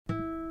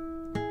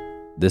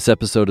This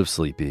episode of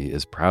Sleepy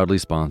is proudly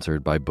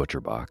sponsored by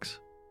ButcherBox.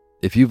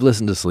 If you've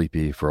listened to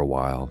Sleepy for a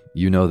while,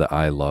 you know that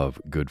I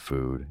love good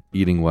food,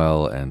 eating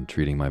well, and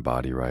treating my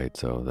body right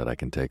so that I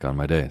can take on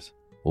my days.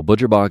 Well,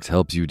 ButcherBox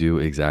helps you do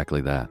exactly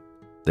that.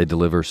 They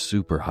deliver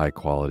super high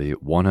quality,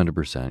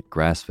 100%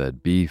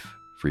 grass-fed beef,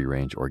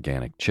 free-range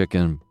organic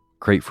chicken,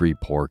 crate-free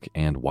pork,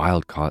 and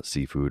wild-caught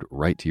seafood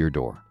right to your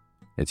door.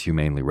 It's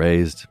humanely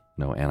raised,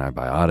 no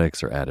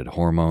antibiotics or added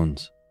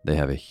hormones. They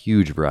have a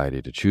huge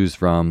variety to choose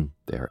from.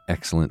 They are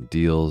excellent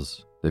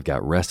deals. They've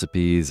got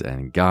recipes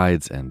and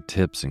guides and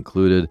tips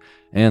included,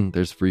 and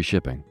there's free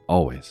shipping,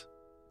 always.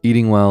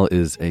 Eating well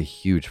is a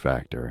huge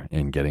factor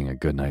in getting a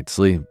good night's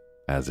sleep,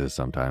 as is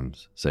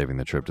sometimes saving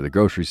the trip to the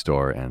grocery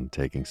store and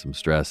taking some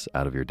stress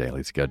out of your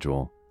daily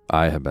schedule.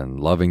 I have been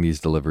loving these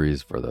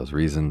deliveries for those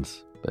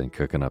reasons. Been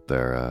cooking up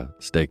their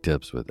steak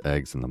tips with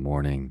eggs in the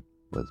morning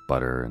with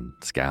butter and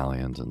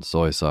scallions and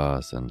soy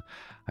sauce, and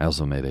I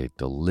also made a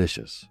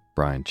delicious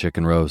brine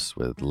chicken roast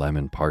with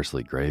lemon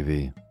parsley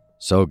gravy.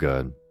 So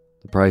good.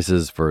 The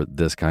prices for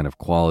this kind of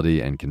quality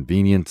and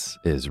convenience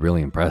is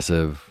really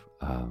impressive.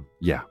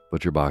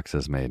 ButcherBox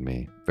has made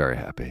me very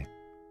happy.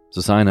 So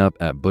sign up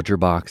at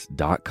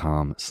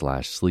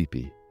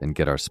butcherbox.com/sleepy and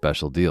get our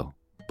special deal.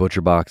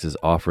 ButcherBox is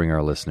offering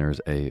our listeners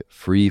a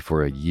free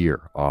for a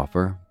year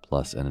offer,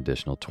 plus an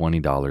additional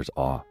 $20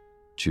 off.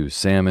 Choose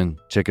salmon,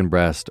 chicken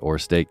breast, or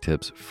steak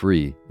tips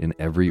free in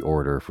every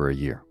order for a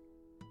year.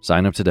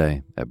 Sign up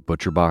today at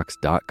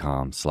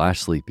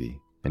butcherbox.com/sleepy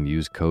and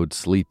use code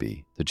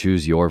SLEEPY to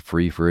choose your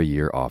free for a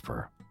year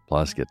offer.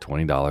 Plus, get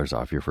 $20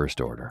 off your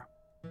first order.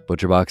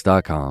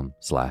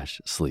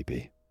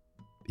 butcherbox.com/sleepy.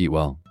 Eat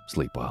well,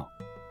 sleep well.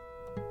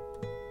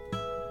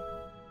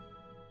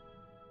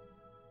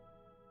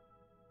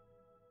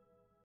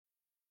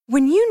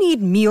 When you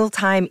need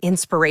mealtime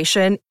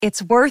inspiration,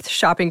 it's worth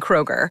shopping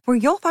Kroger, where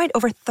you'll find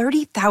over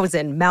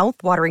 30,000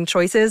 mouth-watering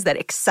choices that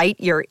excite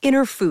your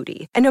inner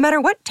foodie. And no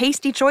matter what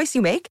tasty choice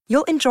you make,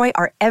 you'll enjoy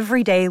our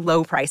everyday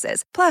low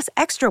prices, plus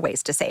extra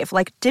ways to save,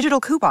 like digital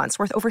coupons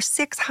worth over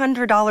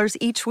 $600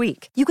 each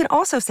week. You can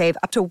also save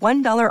up to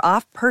 $1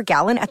 off per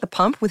gallon at the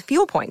pump with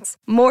fuel points.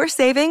 More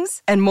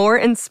savings and more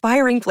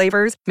inspiring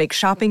flavors make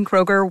shopping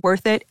Kroger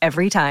worth it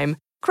every time.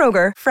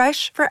 Kroger,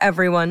 fresh for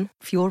everyone.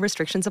 Fuel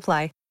restrictions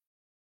apply.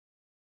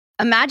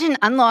 Imagine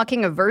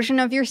unlocking a version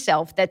of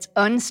yourself that's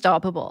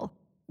unstoppable,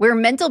 where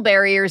mental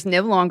barriers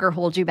no longer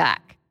hold you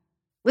back.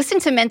 Listen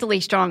to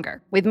Mentally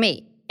Stronger with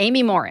me,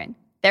 Amy Morin,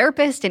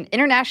 therapist and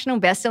international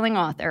best-selling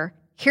author,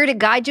 here to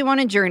guide you on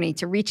a journey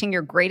to reaching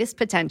your greatest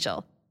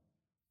potential.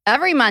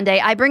 Every Monday,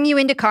 I bring you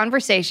into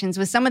conversations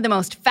with some of the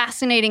most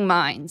fascinating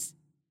minds.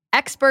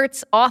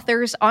 Experts,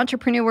 authors,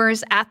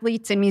 entrepreneurs,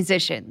 athletes, and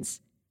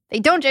musicians. They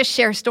don't just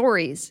share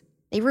stories.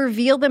 They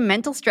reveal the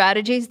mental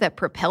strategies that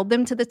propelled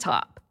them to the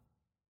top.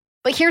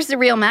 But here's the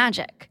real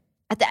magic.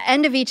 At the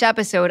end of each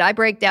episode, I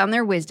break down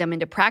their wisdom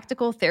into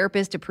practical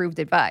therapist-approved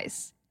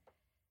advice.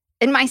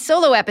 In my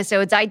solo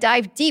episodes, I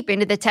dive deep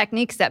into the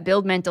techniques that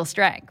build mental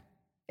strength.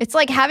 It's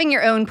like having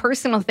your own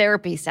personal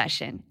therapy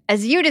session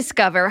as you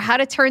discover how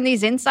to turn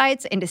these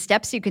insights into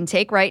steps you can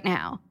take right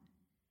now.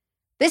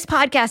 This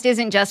podcast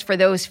isn't just for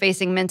those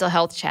facing mental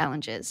health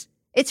challenges.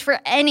 It's for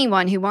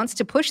anyone who wants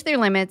to push their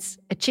limits,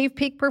 achieve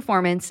peak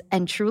performance,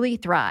 and truly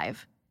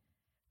thrive.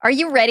 Are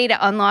you ready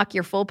to unlock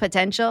your full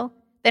potential?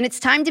 Then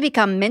it's time to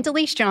become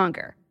mentally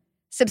stronger.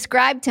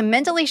 Subscribe to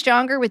Mentally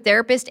Stronger with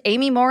therapist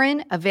Amy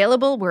Morin,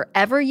 available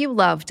wherever you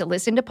love to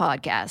listen to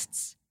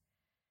podcasts.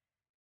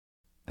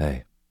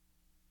 Hey,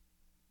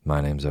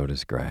 my name's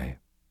Otis Gray,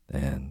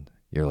 and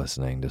you're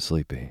listening to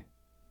Sleepy.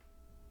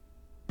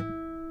 A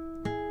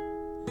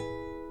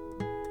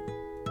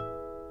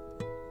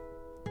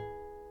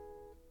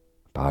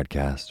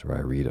podcast where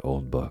I read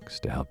old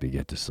books to help you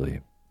get to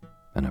sleep,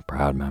 and a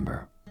proud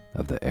member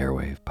of the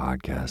Airwave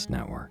Podcast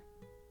Network.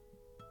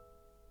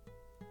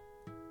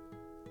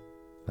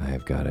 I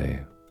have got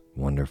a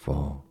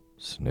wonderful,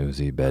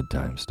 snoozy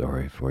bedtime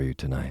story for you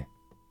tonight.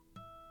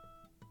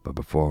 But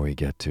before we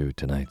get to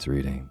tonight's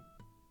reading,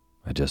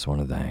 I just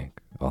want to thank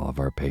all of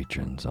our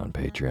patrons on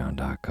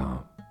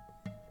patreon.com.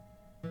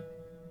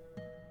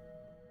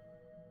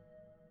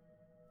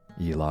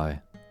 Eli,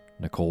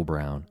 Nicole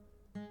Brown,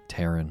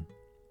 Taryn,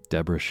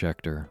 Deborah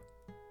Schechter,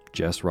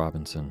 Jess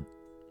Robinson,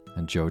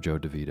 and Jojo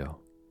DeVito.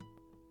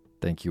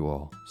 Thank you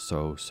all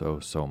so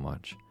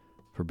much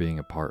for being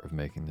a part of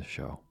making this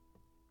show.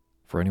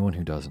 For anyone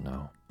who doesn't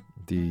know,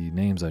 the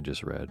names I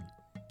just read,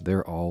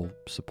 they're all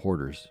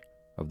supporters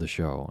of the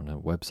show on a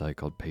website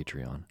called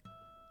Patreon.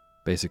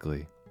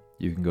 Basically,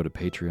 you can go to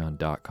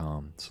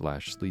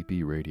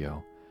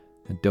patreon.com/sleepyradio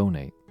and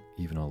donate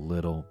even a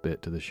little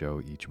bit to the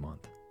show each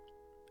month.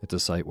 It's a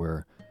site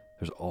where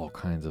there's all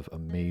kinds of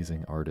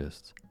amazing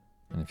artists,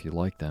 and if you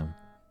like them,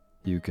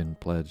 you can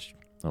pledge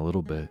a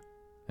little bit,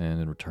 and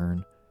in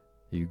return,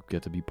 you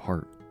get to be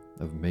part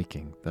of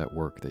making that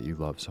work that you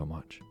love so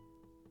much.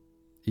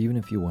 Even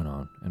if you went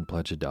on and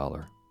pledged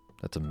 $1,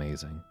 that's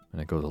amazing,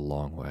 and it goes a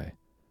long way.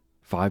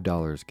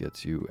 $5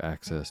 gets you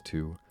access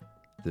to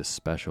this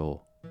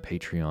special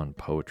Patreon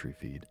poetry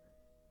feed,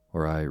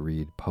 where I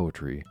read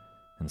poetry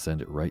and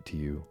send it right to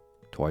you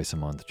twice a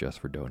month just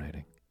for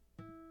donating.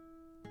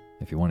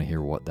 If you want to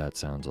hear what that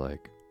sounds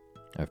like,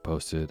 I've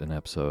posted an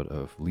episode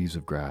of Leaves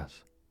of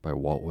Grass by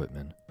Walt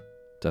Whitman.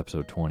 It's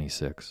episode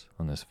 26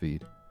 on this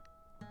feed.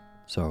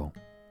 So,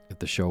 if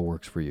the show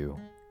works for you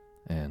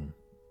and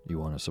you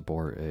want to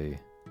support a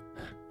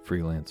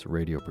freelance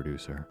radio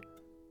producer,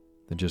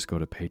 then just go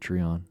to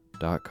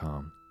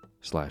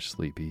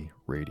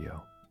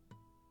patreon.com/sleepyradio.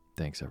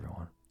 Thanks,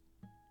 everyone.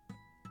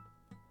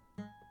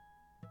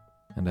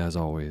 And as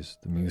always,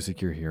 the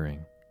music you're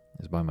hearing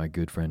is by my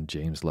good friend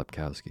James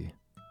Lepkowski,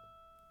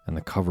 and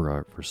the cover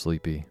art for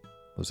Sleepy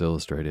was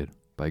illustrated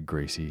by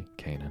Gracie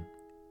Kanan.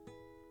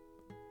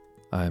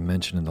 I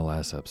mentioned in the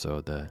last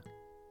episode that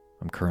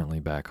I'm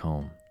currently back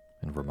home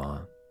in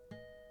Vermont.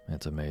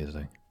 It's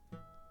amazing.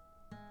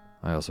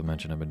 I also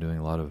mentioned I've been doing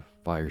a lot of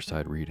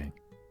fireside reading,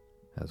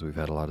 as we've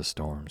had a lot of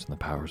storms and the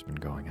power's been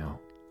going out.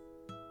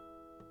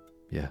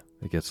 Yeah,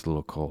 it gets a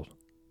little cold,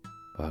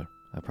 but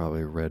I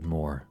probably read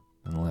more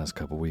in the last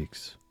couple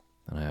weeks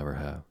than I ever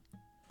have.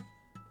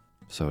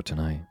 So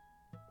tonight,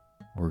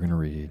 we're going to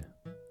read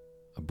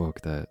a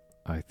book that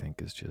I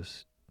think is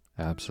just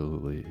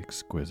absolutely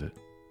exquisite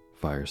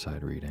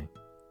fireside reading.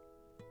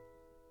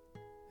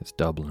 It's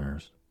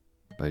Dubliners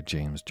by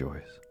James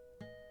Joyce.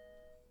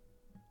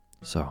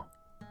 So,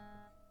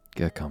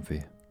 get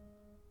comfy,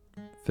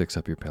 fix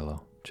up your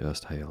pillow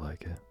just how you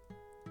like it,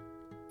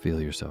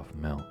 feel yourself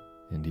melt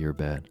into your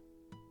bed,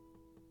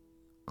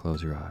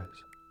 close your eyes,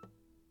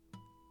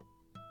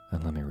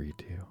 and let me read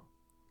to you.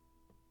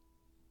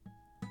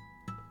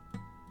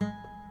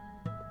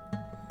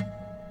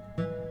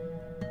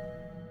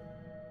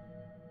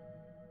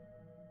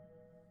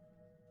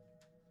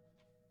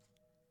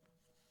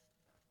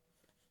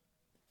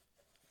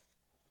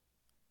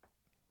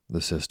 The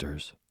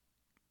sisters.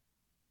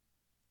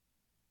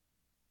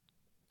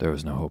 There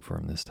was no hope for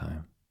him this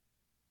time.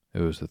 It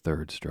was the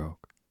third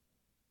stroke.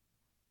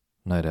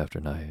 Night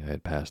after night I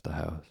had passed the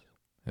house.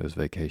 It was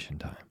vacation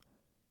time,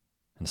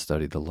 and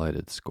studied the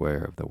lighted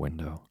square of the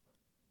window.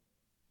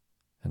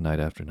 And night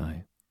after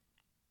night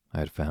I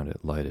had found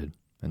it lighted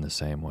in the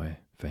same way,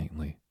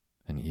 faintly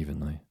and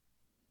evenly.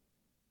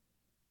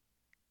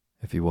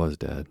 If he was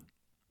dead,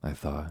 I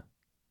thought,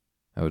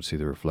 I would see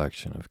the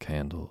reflection of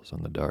candles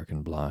on the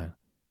darkened blind,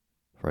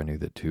 for I knew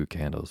that 2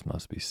 candles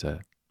must be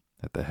set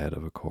at the head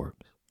of a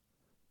corpse.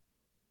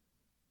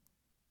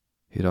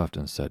 He had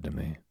often said to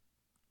me,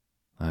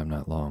 I am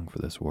not long for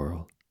this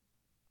world,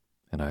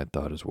 and I had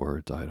thought his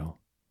words idle.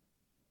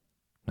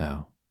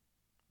 Now,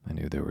 I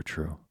knew they were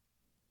true.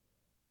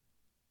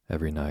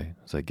 Every night,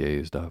 as I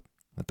gazed up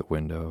at the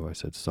window, I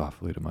said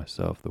softly to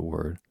myself the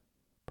word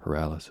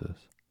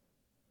paralysis.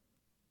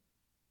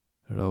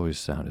 It always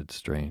sounded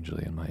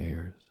strangely in my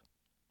ears,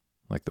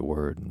 like the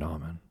word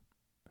gnomon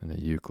in the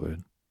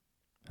Euclid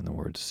and the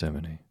word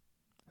simony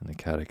in the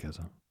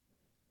Catechism.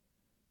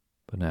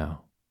 But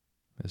now,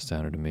 it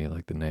sounded to me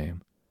like the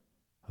name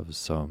of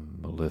some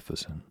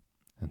maleficent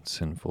and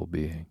sinful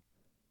being.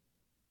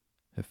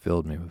 It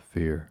filled me with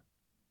fear,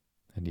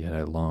 and yet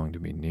I longed to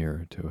be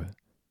nearer to it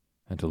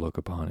and to look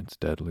upon its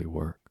deadly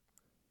work.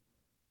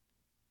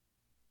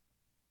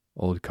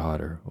 Old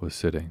Cotter was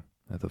sitting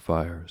at the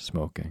fire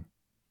smoking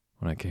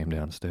when I came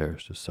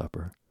downstairs to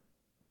supper.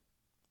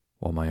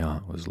 While my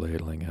aunt was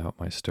ladling out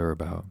my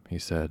stirabout, he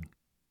said,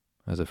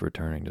 as if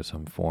returning to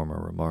some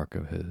former remark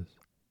of his,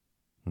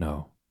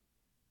 No,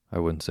 I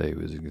wouldn't say he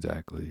was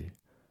exactly,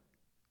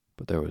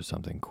 but there was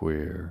something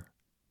queer.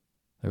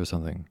 There was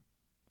something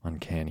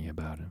uncanny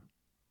about him.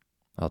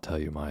 I'll tell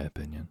you my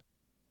opinion.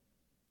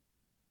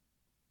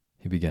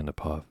 He began to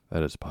puff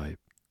at his pipe,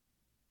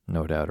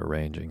 no doubt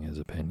arranging his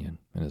opinion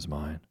in his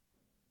mind.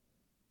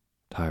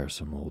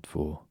 Tiresome old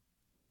fool.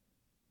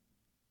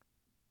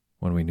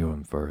 When we knew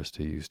him first,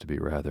 he used to be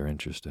rather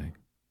interesting,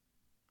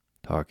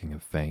 talking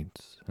of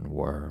faints and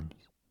worms,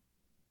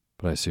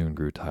 but I soon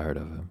grew tired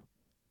of him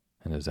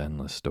and his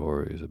endless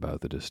stories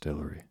about the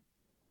distillery.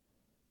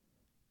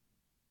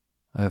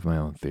 I have my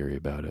own theory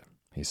about it,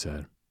 he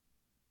said.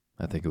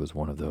 I think it was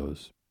one of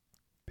those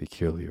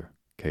peculiar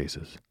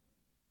cases.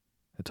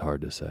 It's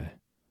hard to say.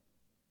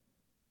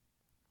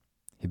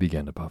 He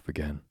began to puff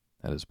again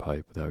at his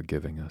pipe without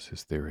giving us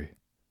his theory.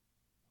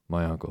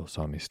 My uncle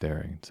saw me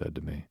staring and said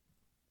to me,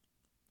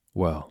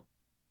 Well,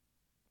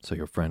 so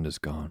your friend is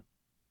gone.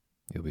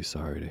 You'll be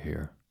sorry to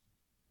hear.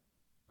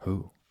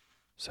 Who?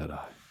 Said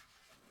I.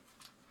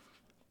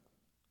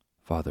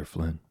 Father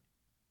Flynn.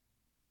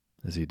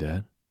 Is he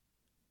dead?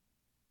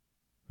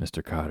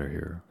 Mr. Cotter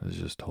here has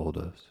just told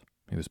us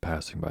he was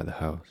passing by the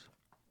house.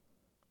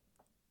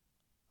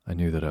 I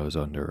knew that I was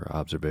under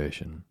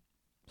observation,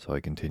 so I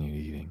continued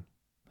eating,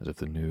 as if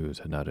the news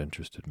had not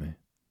interested me.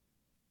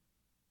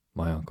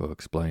 My uncle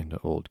explained to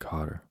old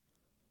Cotter.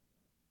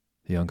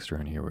 The youngster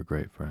and he were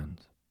great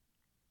friends.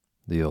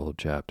 The old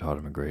chap taught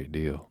him a great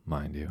deal,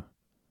 mind you,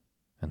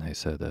 and they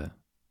said that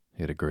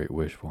he had a great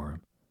wish for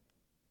him.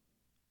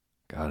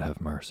 God have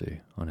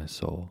mercy on his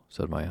soul,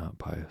 said my aunt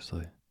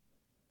piously.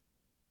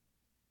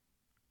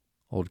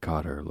 Old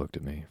Cotter looked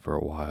at me for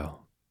a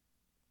while,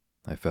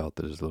 I felt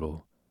that his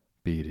little,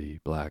 beady,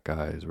 black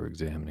eyes were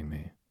examining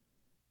me,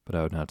 but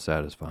I would not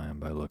satisfy him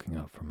by looking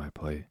up from my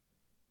plate.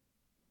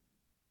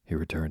 He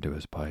returned to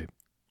his pipe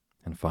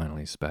and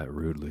finally spat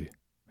rudely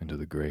into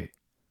the grate.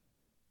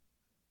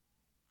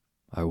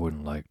 "I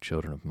wouldn't like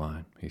children of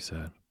mine," he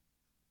said,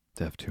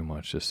 "to have too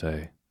much to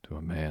say to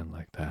a man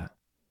like that."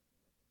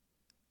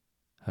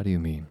 "How do you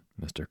mean,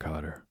 Mr.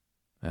 Cotter?"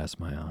 asked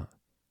my aunt.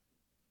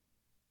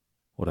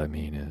 "What I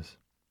mean is,"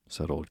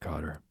 said old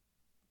Cotter,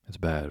 "it's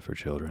bad for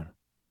children.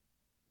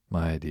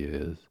 My idea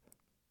is,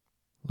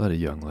 let a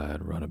young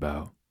lad run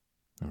about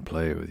and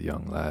play with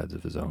young lads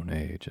of his own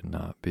age and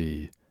not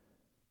be...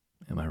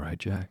 Am I right,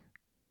 Jack?"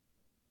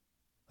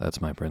 "That's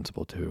my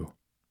principle, too,"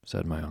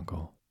 said my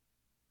uncle.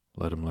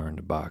 "Let him learn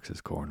to box his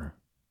corner.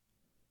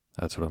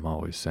 That's what I'm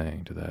always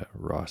saying to that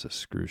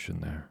Rosicrucian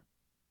there.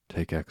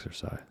 Take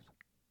exercise.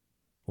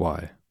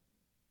 Why,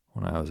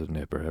 when I was a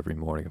nipper every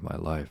morning of my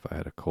life I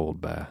had a cold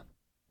bath,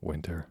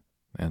 winter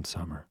and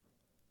summer,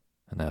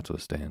 and that's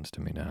what stands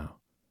to me now.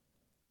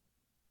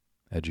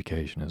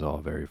 Education is all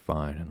very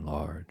fine and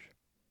large.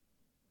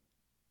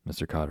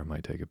 Mr. Cotter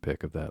might take a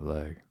pick of that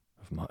leg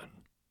of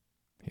mutton,"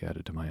 he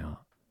added to my aunt.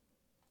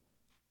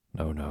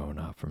 "No, no,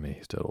 not for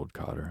me," said old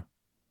Cotter.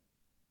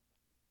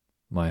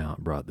 My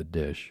aunt brought the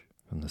dish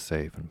from the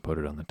safe and put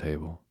it on the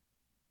table.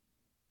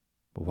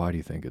 "But why do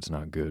you think it's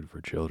not good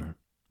for children,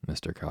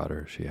 Mr.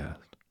 Cotter?" she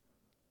asked.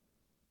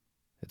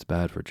 "It's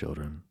bad for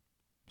children,"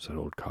 said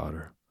old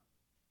Cotter,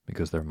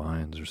 "because their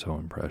minds are so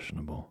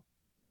impressionable.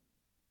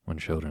 When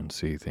children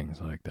see things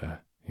like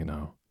that, it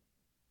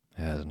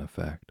has an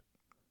effect."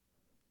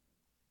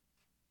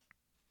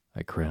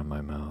 I crammed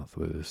my mouth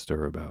with a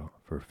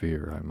stirabout for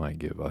fear I might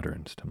give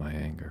utterance to my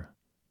anger.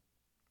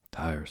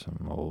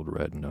 Tiresome old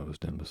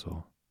red-nosed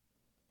imbecile.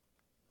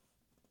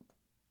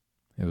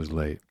 It was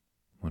late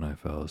when I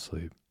fell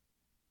asleep,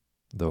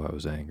 though I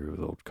was angry with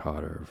old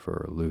Cotter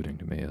for alluding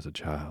to me as a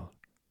child.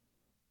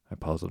 I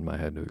puzzled my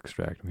head to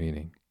extract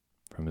meaning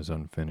from his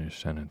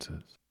unfinished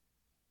sentences.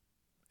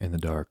 In the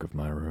dark of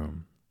my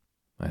room,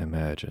 I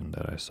imagined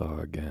that I saw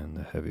again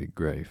the heavy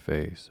gray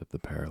face of the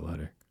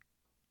paralytic.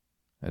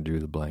 I drew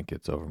the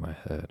blankets over my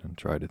head and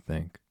tried to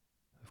think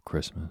of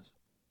Christmas.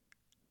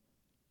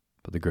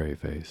 But the gray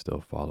face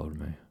still followed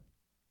me.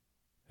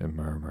 It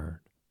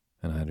murmured,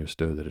 and I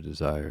understood that it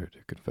desired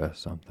to confess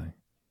something.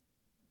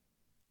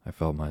 I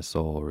felt my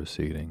soul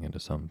receding into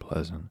some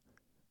pleasant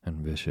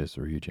and vicious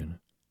region,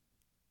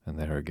 and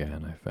there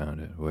again I found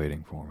it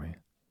waiting for me.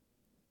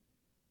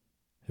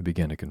 It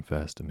began to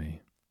confess to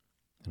me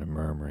in a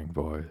murmuring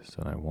voice,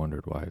 and I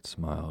wondered why it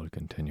smiled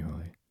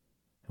continually,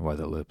 and why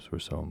the lips were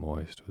so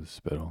moist with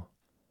spittle.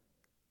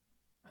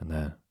 And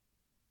then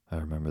I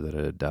remembered that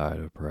it had died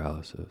of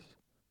paralysis,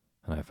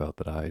 and I felt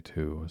that I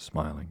too was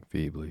smiling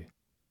feebly,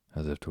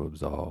 as if to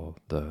absolve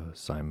the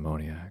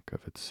simoniac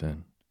of its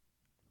sin.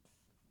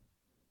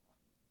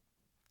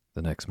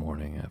 The next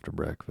morning after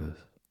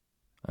breakfast,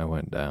 I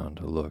went down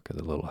to look at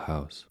the little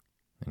house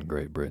in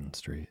Great Britain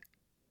Street.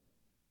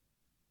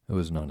 It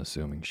was an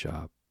unassuming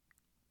shop,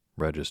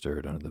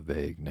 registered under the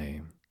vague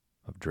name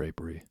of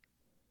drapery.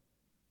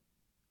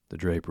 The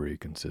drapery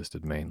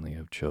consisted mainly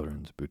of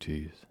children's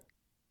bootees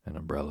and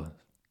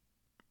umbrellas,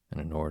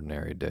 and in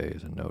ordinary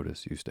days a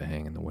notice used to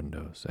hang in the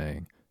window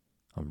saying,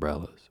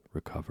 "Umbrellas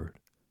recovered."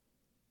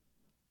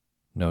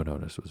 No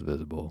notice was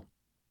visible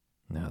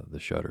now that the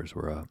shutters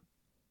were up.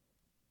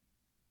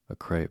 A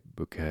crepe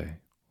bouquet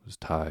was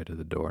tied to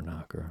the door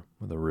knocker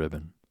with a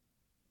ribbon.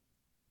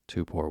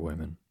 2 poor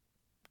women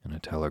and a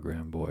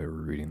telegram boy were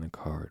reading the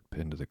card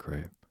pinned to the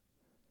crepe.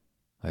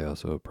 I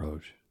also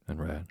approached and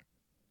read,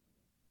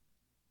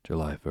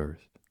 "July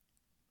 1st,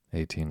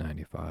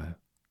 1895.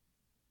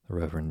 The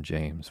Reverend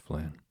James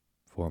Flynn,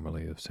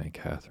 formerly of St.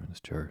 Catherine's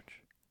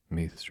Church,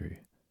 Meath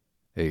Street,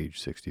 age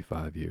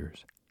 65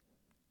 years,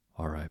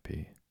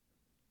 R.I.P."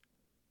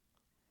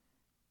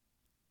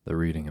 The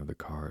reading of the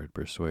card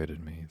persuaded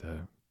me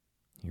that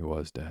he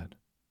was dead,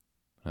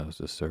 and I was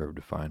disturbed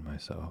to find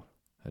myself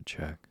at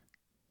check.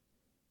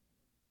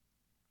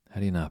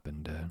 Had he not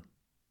been dead,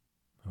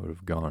 I would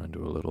have gone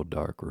into a little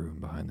dark room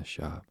behind the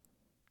shop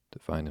to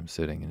find him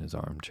sitting in his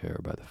armchair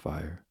by the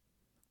fire,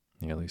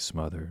 nearly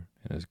smothered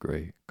in his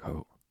great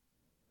coat.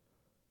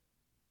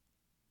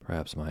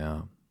 Perhaps my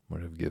aunt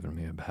would have given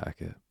me a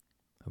packet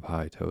of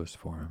high toast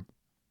for him,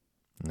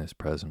 and this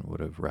present would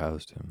have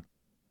roused him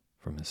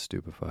from his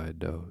stupefied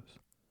doze.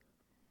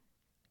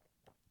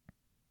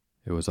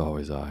 It was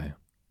always I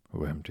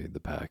who emptied the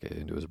packet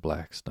into his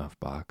black snuff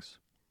box,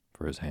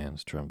 for his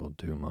hands trembled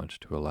too much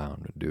to allow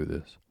him to do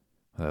this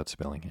without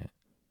spilling it,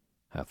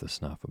 half the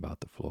snuff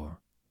about the floor.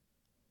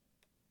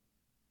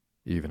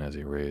 Even as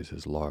he raised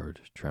his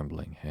large,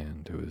 trembling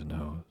hand to his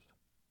nose,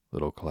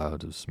 little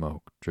clouds of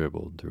smoke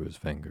dribbled through his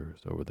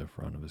fingers over the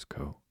front of his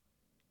coat.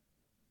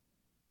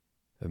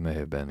 It may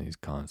have been these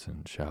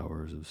constant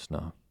showers of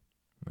snuff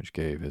which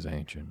gave his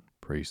ancient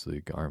priestly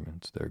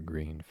garments their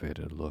green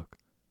faded look,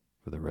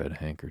 for the red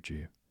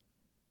handkerchief,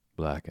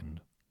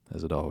 blackened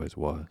as it always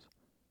was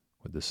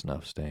with the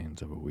snuff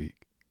stains of a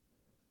week,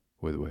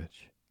 with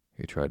which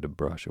he tried to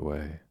brush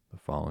away the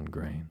fallen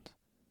grains,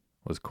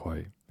 was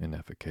quite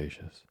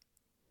inefficacious.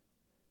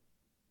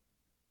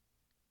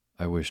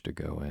 I wished to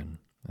go in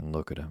and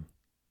look at him,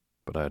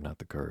 but I had not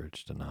the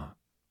courage to knock.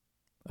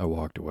 I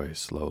walked away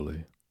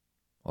slowly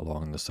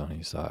along the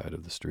sunny side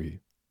of the street,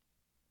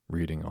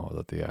 reading all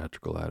the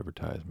theatrical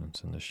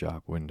advertisements in the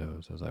shop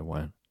windows as I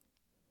went.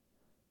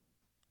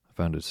 I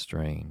found it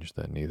strange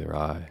that neither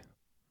I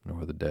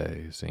nor the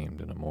day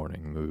seemed in a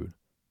morning mood,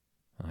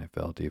 and I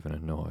felt even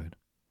annoyed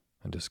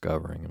and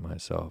discovering in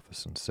myself a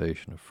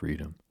sensation of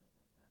freedom,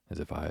 as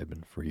if I had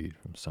been freed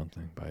from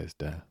something by his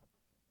death.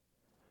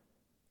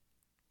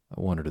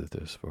 I wondered at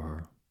this,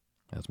 for,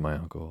 as my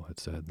uncle had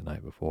said the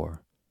night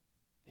before,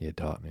 he had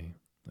taught me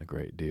a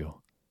great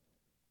deal.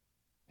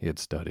 He had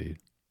studied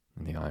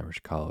in the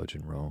Irish college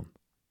in Rome,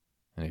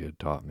 and he had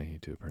taught me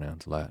to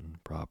pronounce Latin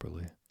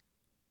properly.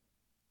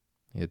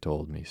 He had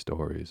told me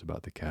stories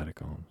about the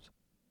catacombs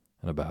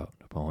and about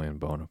Napoleon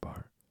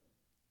Bonaparte,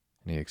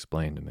 and he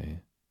explained to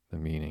me the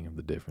meaning of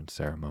the different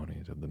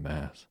ceremonies of the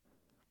Mass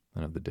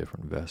and of the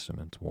different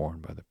vestments worn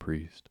by the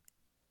priest.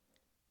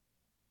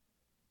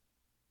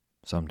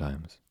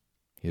 Sometimes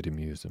he had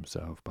amused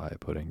himself by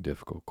putting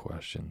difficult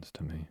questions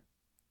to me,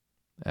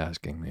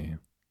 asking me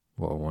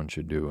what one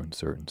should do in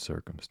certain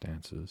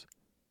circumstances,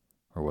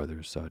 or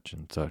whether such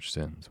and such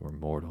sins were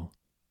mortal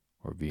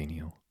or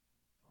venial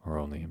or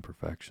only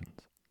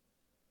imperfections.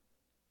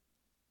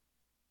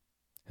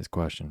 His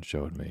questions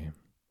showed me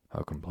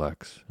how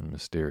complex and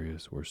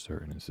mysterious were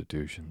certain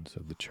institutions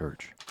of the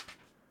Church,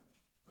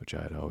 which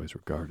I had always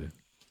regarded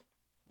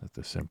as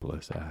the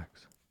simplest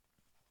acts.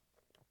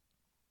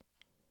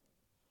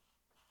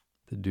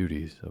 The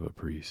duties of a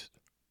priest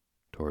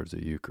towards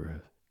the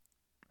Eucharist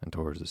and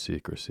towards the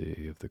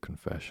secrecy of the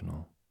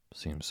confessional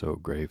seemed so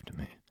grave to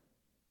me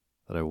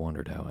that I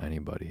wondered how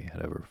anybody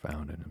had ever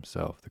found in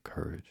himself the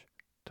courage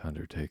to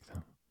undertake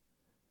them.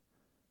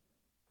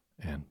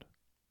 And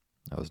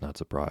I was not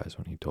surprised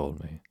when he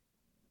told me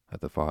that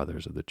the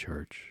fathers of the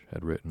Church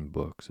had written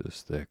books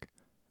as thick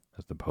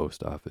as the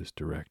post office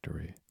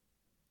directory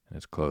and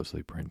as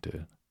closely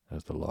printed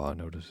as the law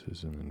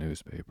notices in the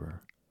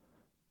newspaper,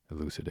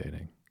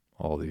 elucidating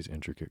all these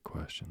intricate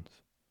questions.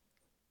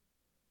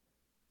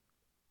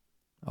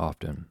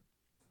 Often,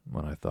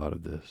 when I thought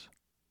of this,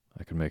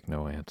 I could make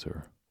no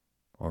answer,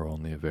 or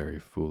only a very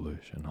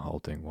foolish and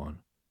halting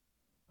one,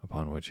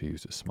 upon which he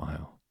used to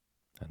smile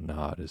and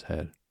nod his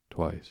head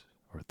twice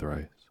or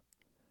thrice.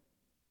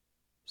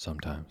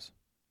 Sometimes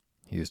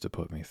he used to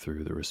put me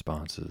through the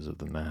responses of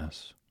the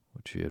Mass,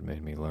 which he had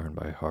made me learn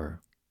by heart,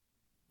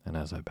 and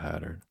as I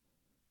pattered,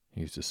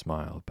 he used to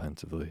smile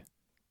pensively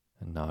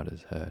and nod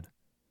his head,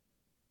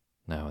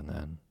 now and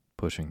then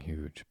pushing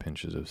huge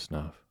pinches of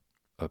snuff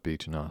up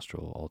each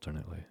nostril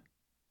alternately.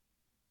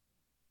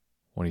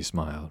 When he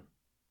smiled,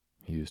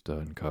 he used to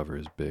uncover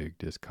his big,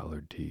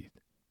 discolored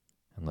teeth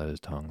and let his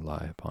tongue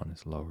lie upon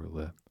his lower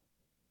lip,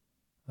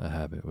 a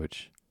habit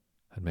which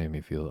had made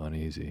me feel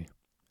uneasy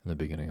in the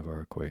beginning of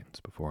our acquaintance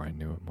before I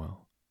knew him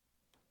well.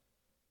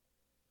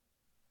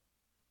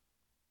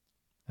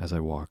 As I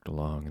walked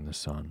along in the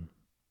sun,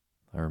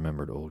 I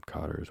remembered old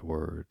Cotter's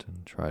words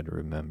and tried to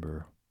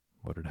remember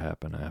what had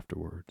happened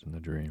afterwards in the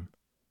dream.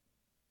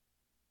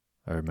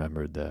 I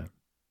remembered that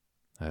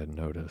I had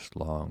noticed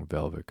long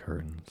velvet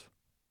curtains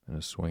and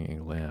a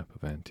swinging lamp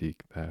of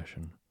antique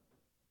fashion.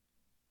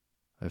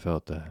 I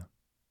felt that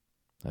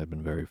I had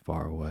been very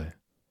far away,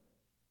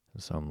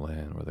 in some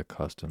land where the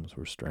customs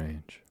were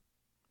strange.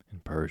 In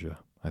Persia,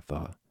 I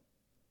thought,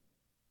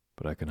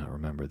 but I could not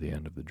remember the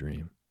end of the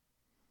dream.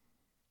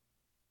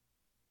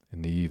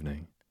 In the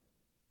evening,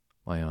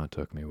 my aunt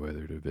took me with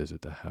her to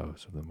visit the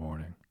house of the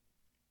morning.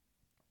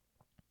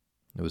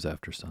 It was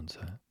after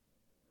sunset,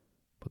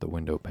 but the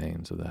window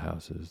panes of the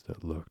houses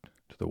that looked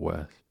to the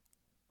west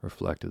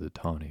reflected the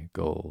tawny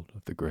gold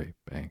of the great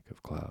bank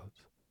of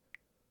clouds.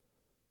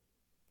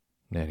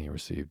 Nanny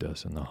received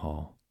us in the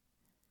hall,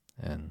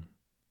 and,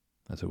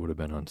 as it would have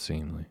been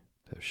unseemly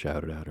to have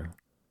shouted at her,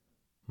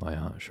 my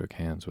aunt shook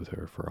hands with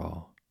her for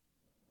all.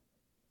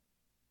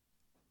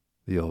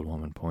 The old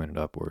woman pointed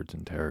upwards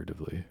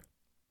interrogatively,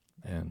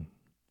 and,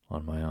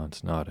 on my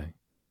aunt's nodding,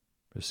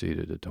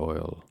 proceeded to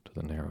toil to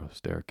the narrow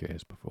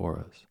staircase before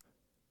us,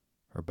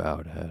 her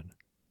bowed head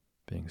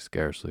being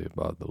scarcely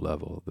above the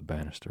level of the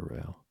banister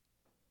rail.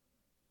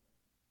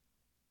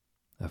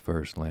 At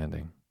first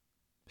landing,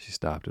 she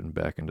stopped and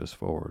beckoned us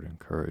forward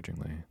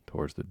encouragingly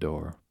towards the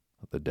door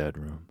of the dead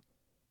room.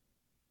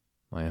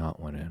 My aunt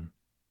went in,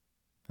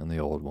 and the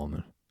old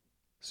woman,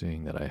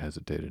 seeing that I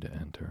hesitated to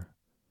enter,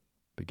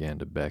 began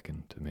to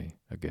beckon to me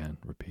again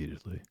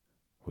repeatedly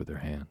with her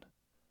hand.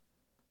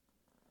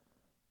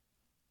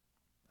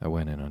 I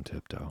went in on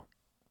tiptoe.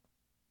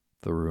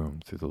 The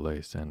room through the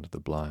lace end of the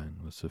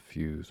blind was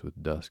suffused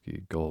with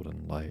dusky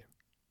golden light,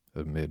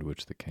 amid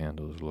which the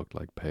candles looked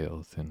like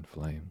pale thin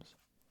flames.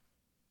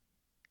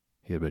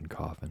 He had been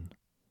coffined.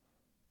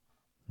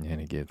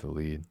 Nanny gave the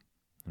lead,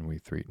 and we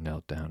three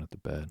knelt down at the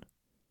bed.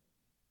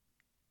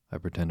 I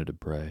pretended to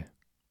pray,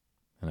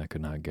 and I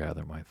could not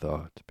gather my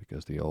thoughts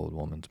because the old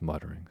woman's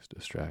mutterings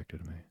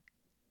distracted me.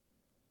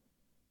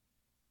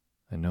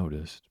 I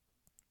noticed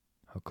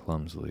how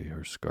clumsily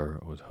her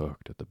skirt was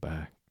hooked at the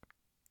back,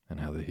 and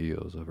how the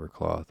heels of her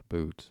cloth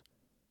boots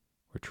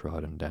were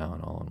trodden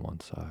down all on one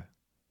side.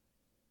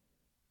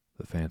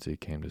 The fancy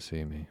came to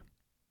see me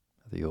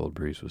that the old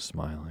priest was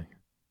smiling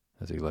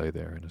as he lay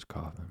there in his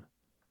coffin.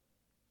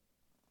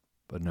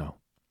 But no.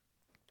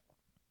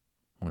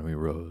 When we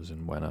rose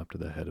and went up to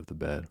the head of the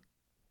bed,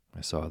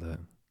 I saw that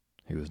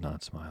he was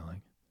not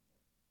smiling.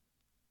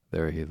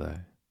 There he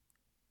lay,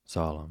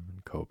 solemn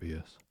and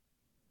copious,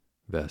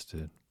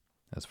 vested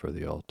as for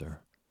the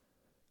altar,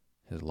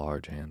 his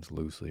large hands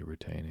loosely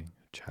retaining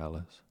a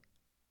chalice.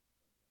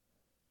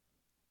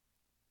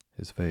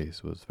 His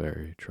face was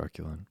very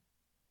truculent,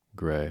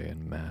 gray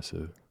and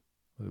massive,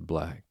 with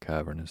black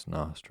cavernous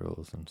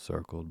nostrils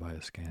encircled by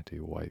a scanty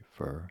white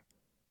fur.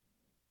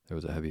 There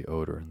was a heavy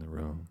odor in the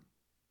room,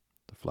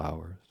 the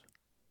flowers.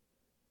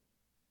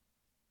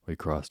 We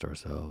crossed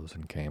ourselves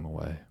and came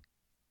away.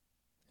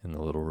 In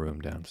the little room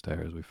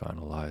downstairs we found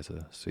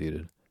Eliza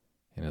seated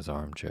in his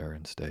armchair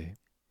in state.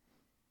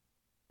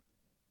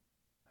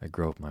 I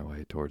groped my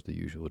way towards the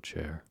usual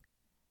chair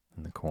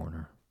in the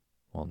corner,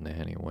 while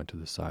Nanny went to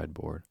the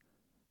sideboard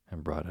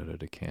and brought out a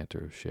decanter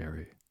of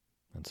sherry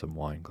and some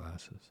wine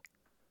glasses.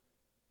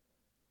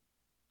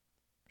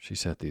 She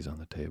set these on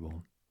the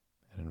table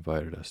and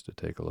invited us to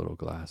take a little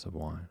glass of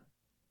wine.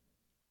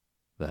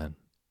 Then,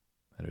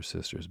 at her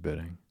sister's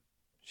bidding,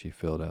 she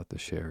filled out the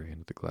sherry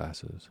into the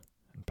glasses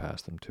and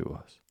passed them to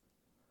us.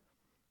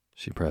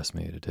 She pressed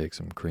me to take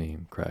some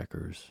cream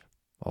crackers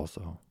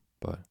also,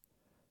 but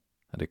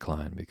I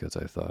declined because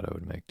I thought I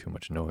would make too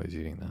much noise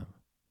eating them.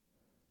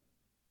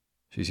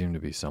 She seemed to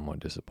be somewhat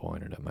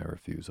disappointed at my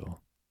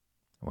refusal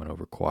and went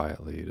over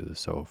quietly to the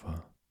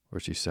sofa, where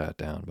she sat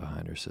down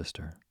behind her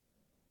sister.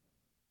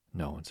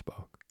 No one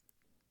spoke.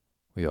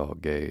 We all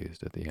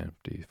gazed at the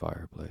empty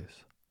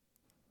fireplace.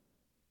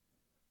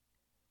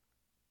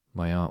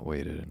 My aunt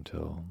waited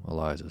until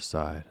Eliza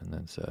sighed and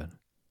then said,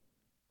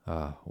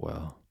 "Ah,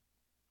 well,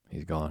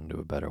 he's gone to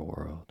a better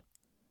world."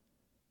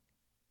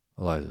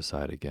 Eliza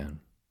sighed again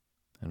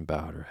and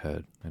bowed her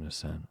head in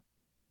assent.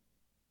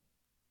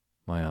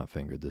 My aunt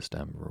fingered the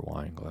stem of her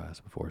wine glass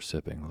before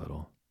sipping a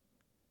little.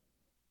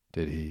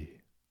 "Did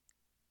he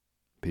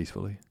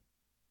peacefully?"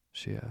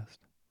 she asked.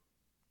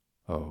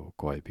 "Oh,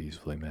 quite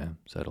peacefully, ma'am,"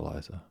 said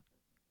Eliza.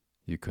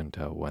 "You couldn't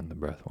tell when the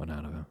breath went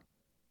out of him.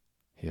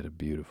 He had a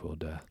beautiful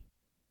death.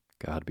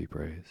 God be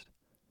praised."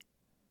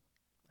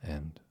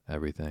 "And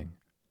everything?"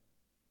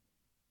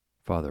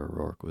 "Father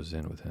O'Rourke was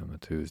in with him a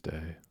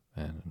Tuesday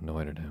and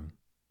anointed him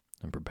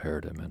and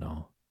prepared him and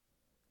all."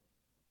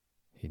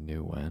 "He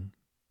knew when?"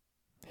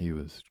 "He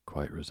was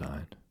quite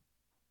resigned."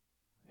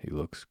 "He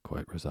looks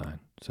quite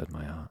resigned," said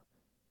my aunt.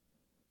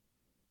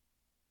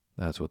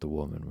 "That's what the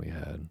woman we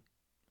had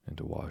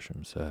into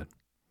Washam said.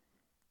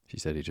 She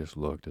said he just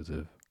looked as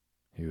if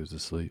he was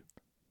asleep.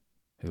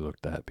 He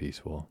looked that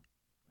peaceful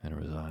and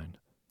resigned.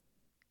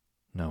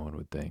 No one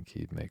would think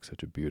he'd make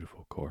such a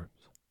beautiful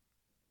corpse."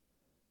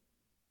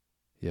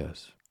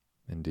 "Yes,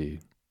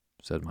 indeed,"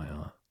 said my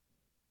aunt.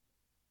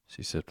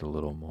 She sipped a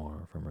little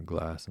more from her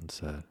glass and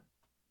said,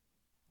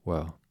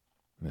 "Well,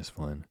 Miss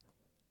Flynn,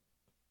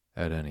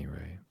 at any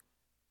rate,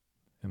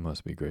 it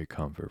must be great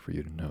comfort for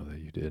you to know that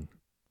you did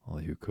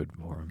all you could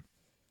for him.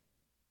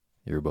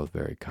 You were both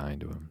very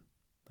kind to him,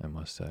 I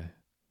must say."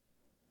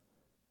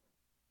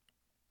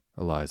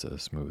 Eliza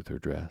smoothed her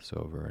dress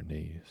over her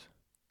knees.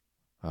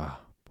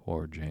 "Ah,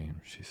 poor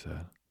James," she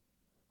said.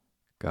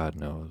 "God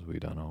knows we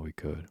done all we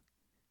could,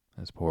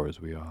 as poor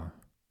as we are.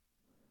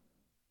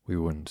 We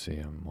wouldn't see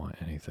him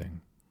want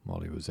anything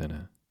while he was in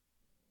it."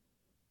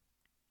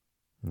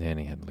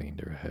 Nanny had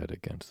leaned her head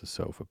against the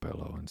sofa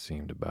pillow and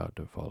seemed about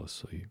to fall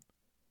asleep.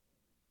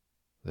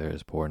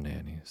 "There's poor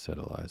Nanny," said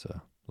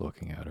Eliza,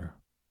 looking at her.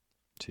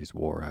 "She's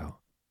wore out.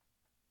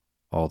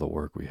 All the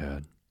work we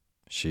had,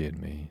 she and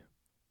me,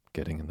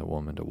 getting in the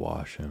woman to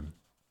wash him,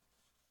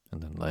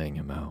 and then laying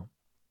him out,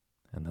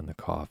 and then the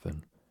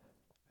coffin,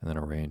 and then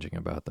arranging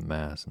about the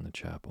mass in the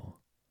chapel.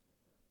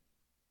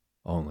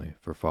 Only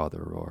for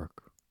Father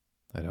O'Rourke,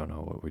 I don't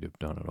know what we'd have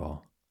done at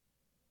all.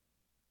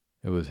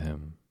 It was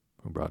him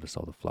who brought us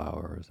all the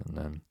flowers, and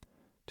then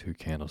 2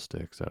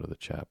 candlesticks out of the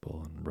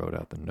chapel, and wrote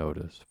out the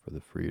notice for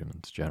the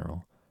Freedmen's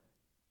General,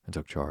 and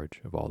took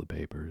charge of all the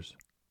papers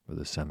for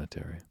the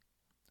cemetery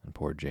and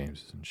poor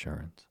James's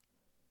insurance."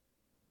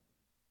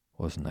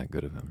 "Wasn't that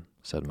good of him?"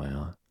 said my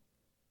aunt.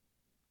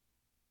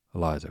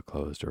 Eliza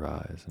closed her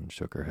eyes and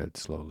shook her head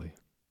slowly.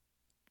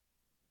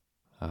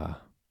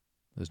 "Ah,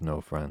 there's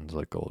no friends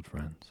like old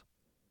friends.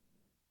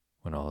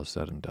 When all is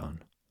said and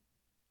done,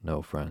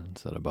 no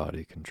friends that a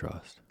body can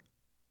trust."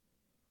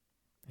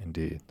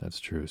 "Indeed, that's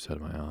true," said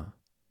my aunt.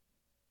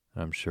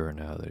 "And I'm sure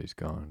now that he's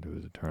gone to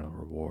his eternal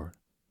reward,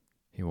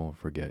 he won't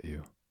forget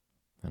you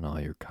and all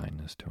your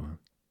kindness to him."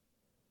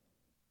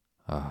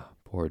 "Ah,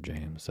 poor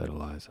James," said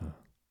Eliza.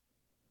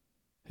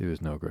 "He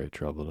was no great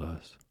trouble to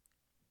us.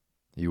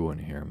 You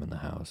wouldn't hear him in the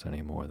house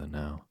any more than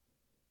now.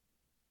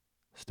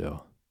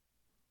 Still,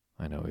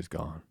 I know he's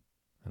gone,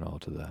 and all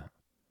to that.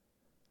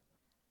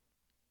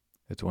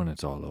 It's when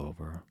it's all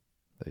over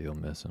that you'll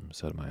miss him,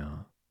 said my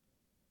aunt.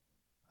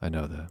 I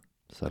know that,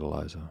 said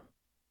Eliza.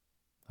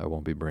 I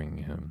won't be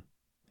bringing him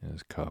in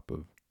his cup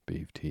of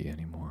beef tea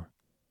any more.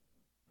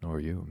 Nor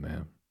you,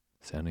 ma'am,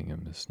 sending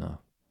him his snuff.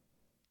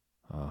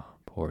 Ah,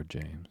 poor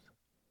James.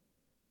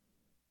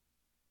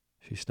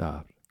 She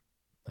stopped,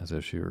 as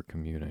if she were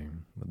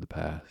communing with the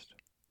past,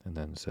 and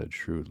then said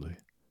shrewdly,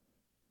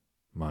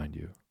 Mind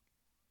you,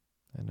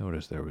 I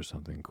noticed there was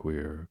something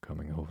queer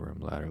coming over him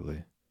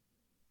latterly.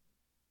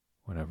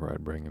 Whenever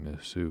I'd bring him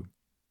his soup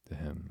to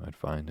him, I'd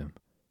find him,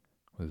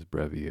 with his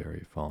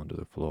breviary fallen to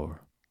the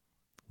floor,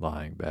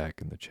 lying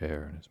back in the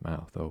chair and his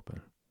mouth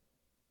open.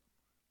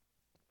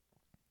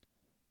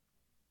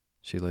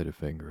 She laid a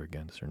finger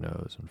against her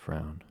nose and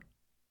frowned.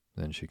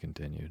 Then she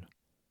continued,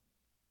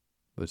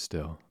 But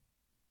still,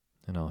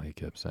 and all he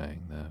kept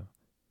saying that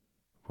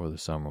before the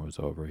summer was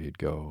over he'd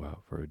go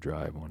out for a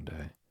drive one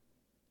day,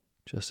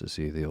 just to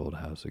see the old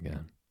house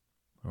again,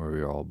 where we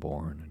were all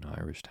born in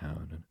Irish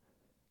Town, and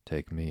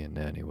take me and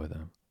Nanny with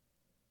him.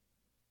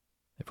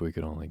 If we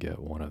could only get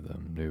one of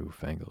them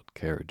new-fangled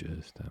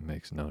carriages that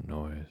makes no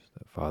noise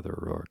that Father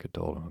O'Rourke had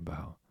told him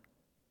about,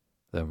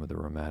 them with the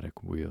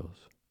rheumatic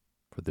wheels,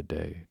 for the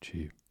day,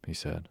 cheap, he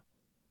said,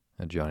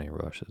 and Johnny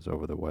rushes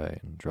over the way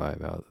and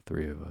drive out the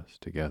three of us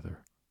together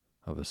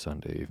of a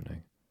Sunday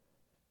evening.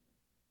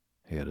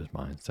 He had his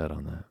mind set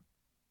on that.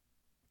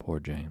 Poor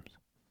James.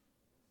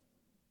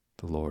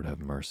 The Lord have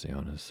mercy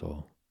on his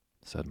soul,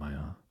 said my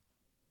aunt.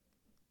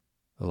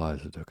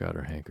 Eliza took out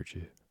her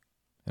handkerchief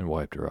and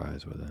wiped her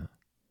eyes with it.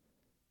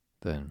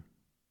 Then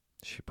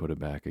she put it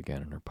back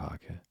again in her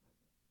pocket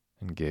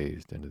and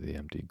gazed into the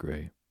empty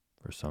grate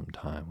for some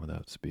time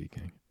without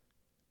speaking.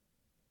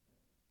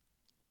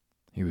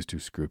 He was too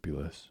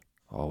scrupulous,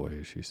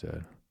 always, she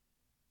said.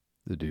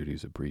 The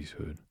duties of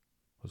priesthood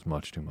was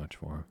much too much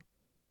for him.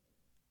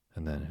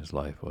 And then his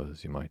life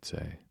was, you might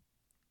say,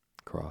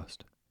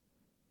 crossed.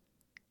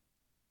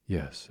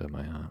 Yes, said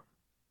my aunt.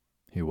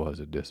 He was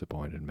a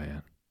disappointed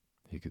man.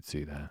 He could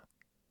see that.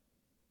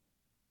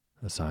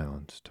 A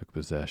silence took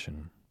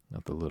possession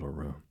of the little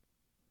room,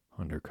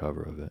 under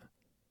cover of it.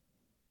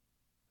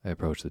 I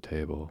approached the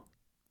table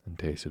and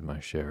tasted my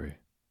sherry,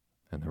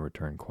 and then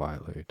returned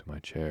quietly to my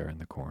chair in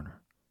the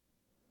corner.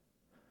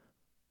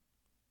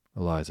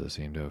 Eliza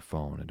seemed to have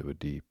fallen into a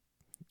deep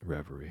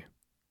reverie.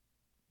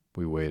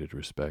 We waited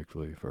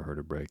respectfully for her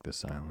to break the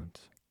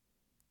silence,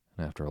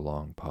 and after a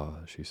long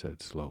pause she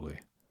said slowly,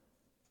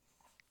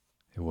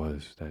 It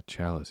was that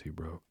chalice he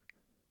broke.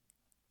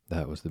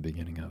 That was the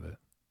beginning of it.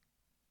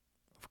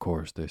 Of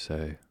course, they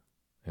say,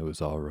 it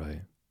was all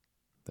right,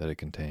 that it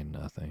contained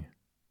nothing.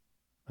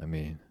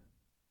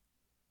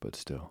 But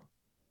still.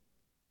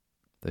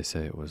 They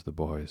say it was the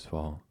boy's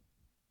fault.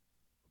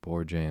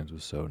 Poor James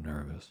was so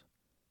nervous.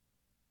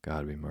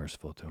 God be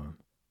merciful to him.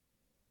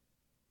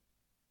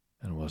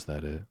 And was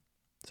that it?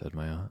 Said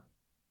my aunt.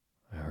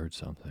 I heard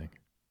something.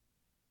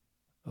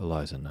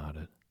 Eliza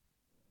nodded.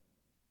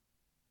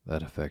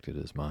 That affected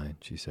his mind,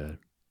 she said.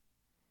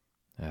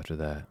 After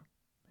that,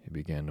 he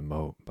began to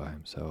mope by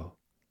himself,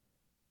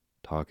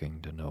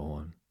 talking to no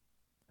one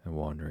and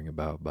wandering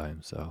about by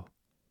himself.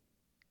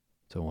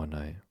 So one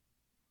night,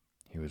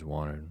 he was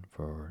wanted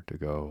for to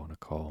go on a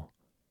call,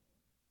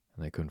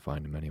 and they couldn't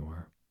find him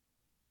anywhere.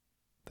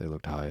 They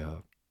looked high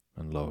up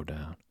and low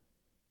down,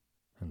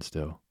 and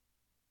still,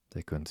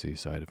 they couldn't see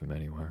sight of him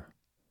anywhere.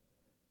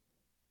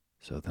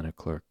 So then a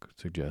clerk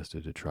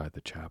suggested to try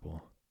the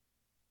chapel.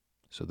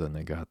 So then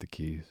they got the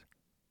keys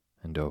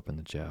and opened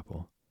the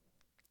chapel,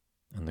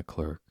 and the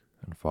clerk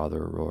and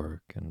Father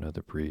O'Rourke and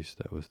another priest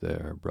that was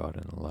there brought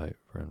in a light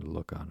for him to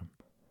look on him.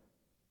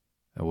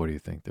 And what do you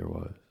think there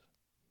was?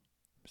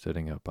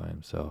 Sitting up by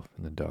himself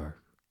in the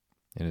dark,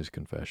 in his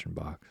confession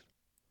box,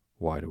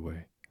 wide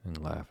awake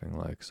and laughing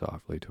like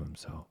softly to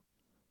himself.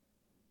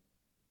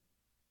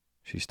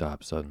 She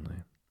stopped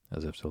suddenly,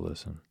 as if to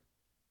listen.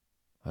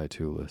 I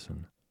too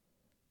listened,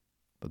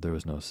 but there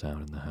was no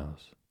sound in the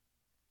house,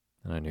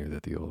 and I knew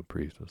that the old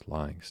priest was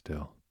lying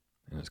still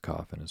in his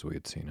coffin as we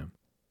had seen him,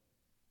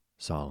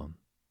 solemn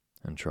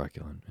and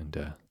truculent in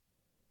death,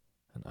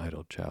 an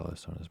idle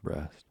chalice on his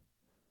breast.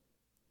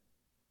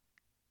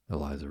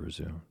 Eliza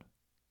resumed,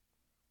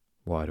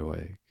 wide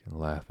awake and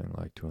laughing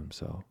like to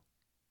himself.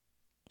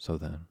 So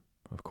then,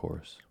 of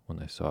course, when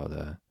they saw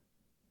that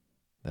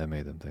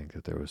made them think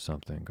that there was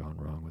something gone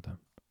wrong with him.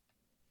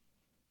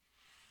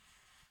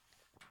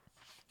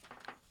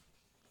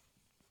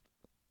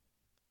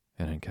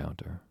 An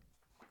encounter.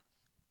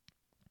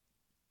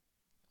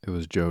 It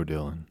was Joe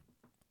Dillon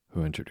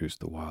who introduced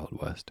the Wild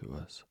West to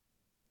us.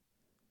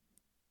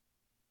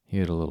 He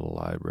had a little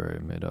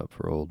library made up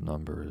for old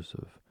numbers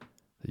of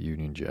the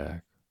Union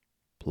Jack,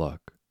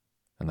 Pluck,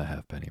 and the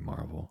Halfpenny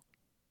Marvel.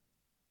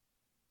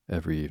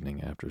 Every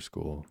evening after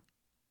school,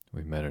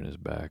 we met in his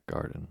back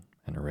garden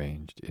and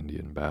arranged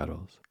Indian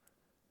battles.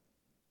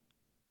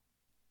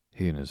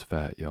 He and his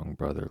fat young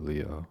brother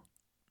Leo,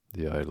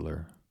 the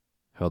idler,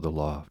 held the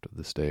loft of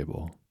the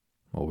stable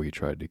while we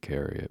tried to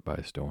carry it by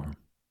storm,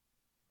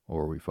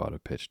 or we fought a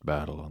pitched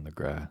battle on the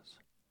grass.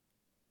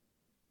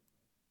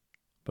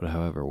 But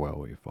however well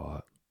we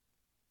fought,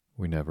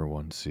 we never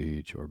won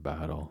siege or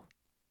battle,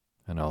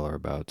 and all our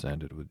bouts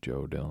ended with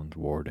Joe Dillon's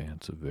war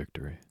dance of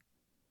victory.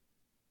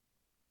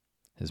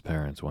 His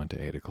parents went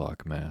to 8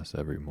 o'clock Mass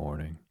every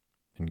morning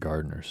in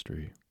Gardner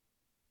Street,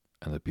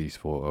 and the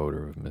peaceful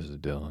odor of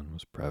Mrs. Dillon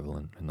was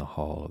prevalent in the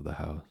hall of the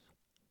house.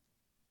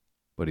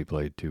 But he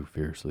played too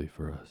fiercely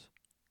for us,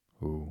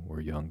 who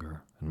were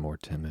younger and more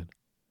timid.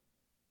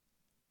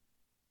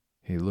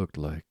 He looked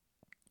like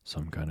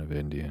some kind of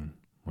Indian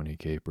when he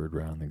capered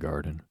round the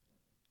garden,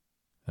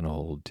 an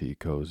old tea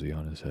cozy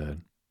on his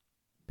head,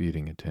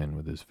 beating a tin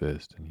with his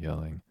fist and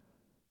yelling,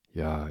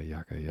 "Ya,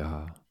 yaka,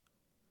 ya."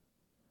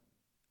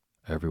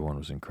 Everyone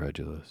was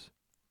incredulous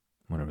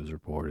when it was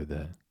reported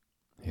that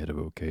he had a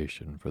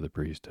vocation for the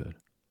priesthood.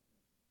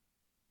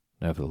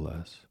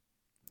 Nevertheless,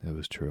 it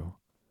was true.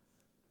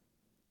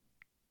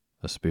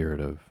 A spirit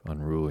of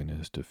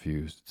unruliness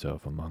diffused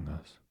itself among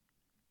us,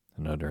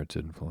 and under its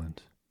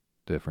influence,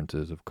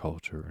 differences of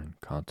culture and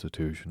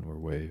constitution were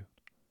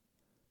waived.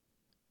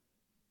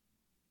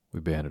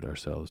 We banded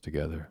ourselves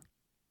together,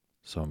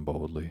 some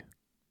boldly,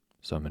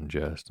 some in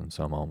jest, and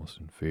some almost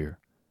in fear,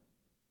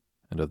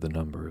 and of the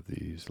number of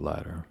these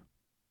latter,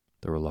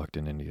 the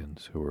reluctant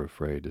Indians who were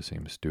afraid to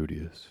seem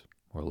studious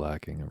or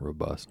lacking in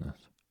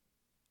robustness,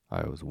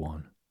 I was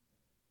one.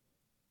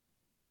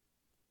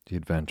 The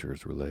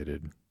adventures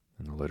related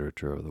in the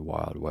literature of the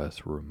Wild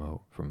West were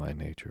remote from my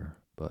nature,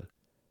 but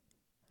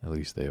at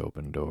least they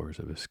opened doors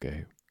of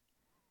escape.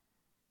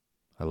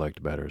 I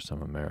liked better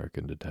some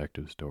American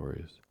detective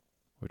stories,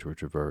 which were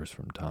traversed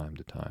from time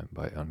to time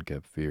by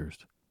unkept fierce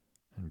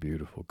and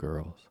beautiful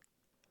girls.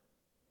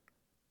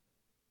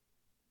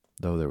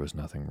 Though there was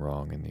nothing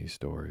wrong in these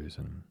stories,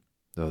 and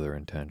though their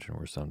intention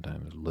were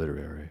sometimes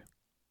literary,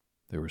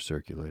 they were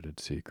circulated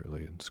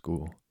secretly in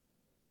school.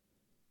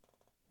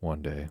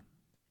 One day,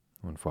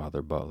 when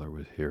Father Butler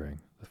was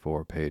hearing the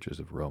 4 pages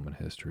of Roman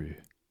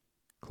history,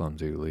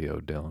 clumsy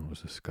Leo Dillon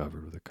was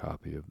discovered with a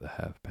copy of the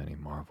halfpenny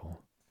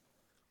marvel.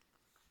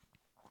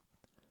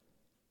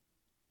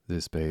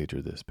 This page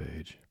or this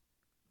page?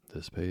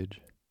 This page?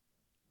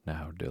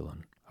 Now,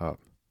 Dillon, up.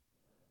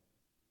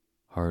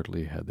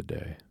 Hardly had the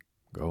day.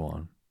 Go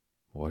on.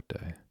 What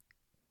day?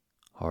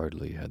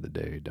 Hardly had the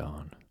day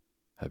dawned.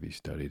 Have you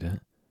studied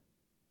it?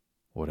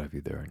 What have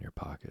you there in your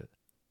pocket?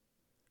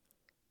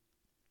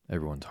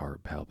 Everyone's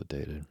heart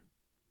palpitated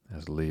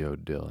as Leo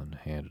Dillon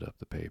handed up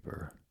the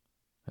paper,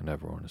 and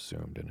everyone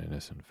assumed an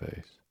innocent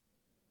face.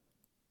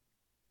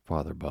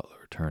 Father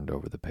Butler turned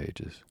over the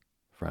pages,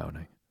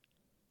 frowning.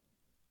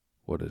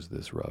 "What is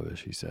this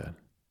rubbish?" he said.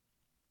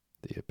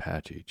 "The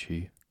Apache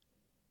chief?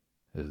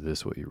 Is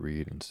this what you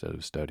read instead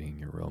of studying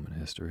your Roman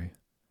history?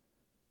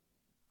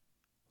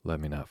 Let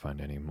me not find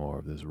any more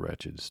of this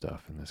wretched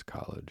stuff in this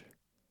college.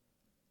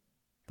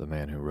 The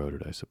man who wrote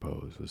it, I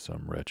suppose, was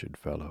some wretched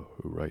fellow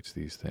who writes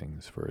these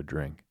things for a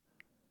drink.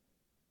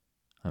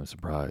 I'm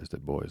surprised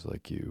at boys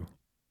like you,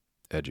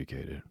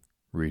 educated,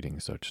 reading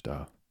such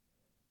stuff.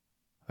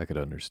 I could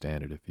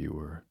understand it if you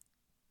were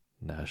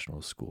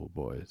national school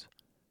boys.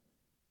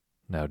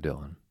 Now,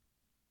 Dillon,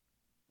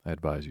 I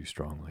advise you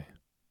strongly,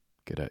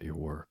 get at your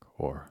work,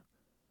 or..."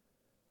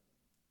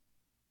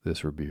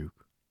 This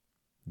rebuke,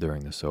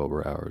 during the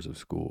sober hours of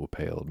school,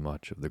 paled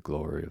much of the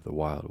glory of the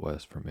Wild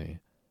West for me,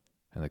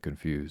 and the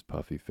confused,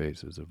 puffy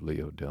faces of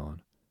Leo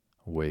Dillon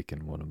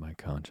awakened one of my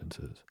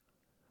consciences.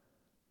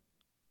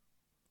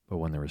 But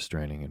when the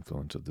restraining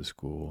influence of the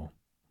school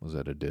was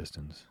at a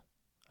distance,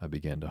 I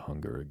began to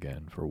hunger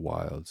again for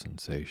wild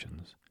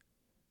sensations,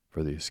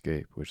 for the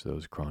escape which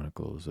those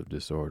chronicles of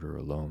disorder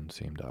alone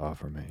seemed to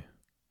offer me.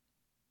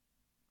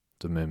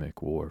 The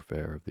mimic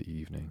warfare of the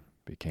evening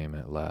became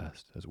at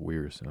last as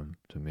wearisome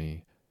to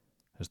me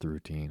as the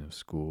routine of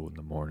school in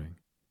the morning,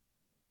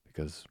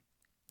 because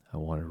I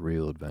wanted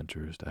real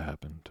adventures to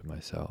happen to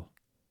myself.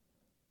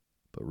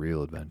 But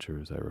real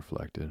adventures, I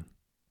reflected,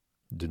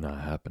 do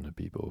not happen to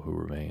people who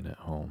remain at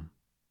home.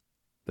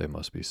 They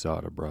must be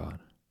sought abroad.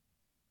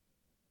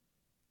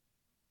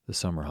 The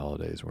summer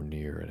holidays were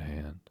near at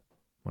hand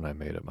when I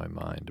made up my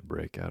mind to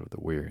break out of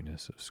the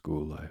weariness of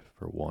school life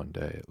for one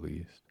day at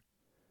least.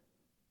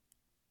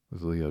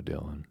 With Leo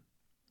Dillon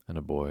and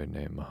a boy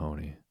named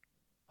Mahoney,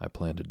 I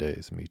planned a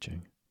day's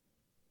meeting.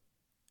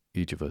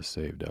 Each of us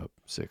saved up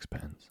 6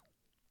 pence.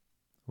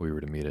 We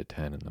were to meet at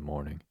 10 in the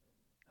morning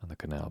on the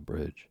canal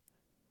bridge.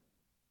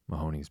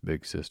 Mahoney's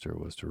big sister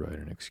was to write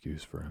an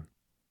excuse for him,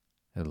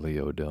 and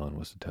Leo Dillon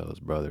was to tell his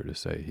brother to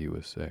say he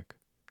was sick.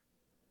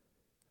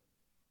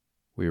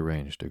 We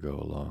arranged to go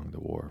along the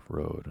wharf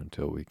road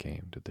until we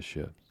came to the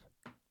ships,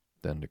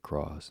 then to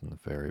cross in the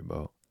ferry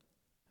boat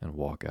and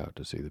walk out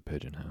to see the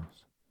pigeon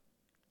house.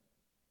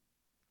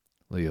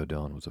 Leo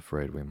Dillon was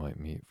afraid we might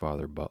meet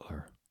Father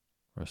Butler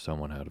or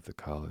someone out of the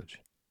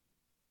college,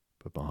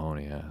 but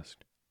Mahoney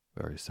asked,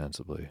 very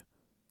sensibly,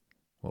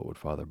 what would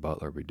Father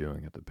Butler be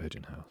doing at the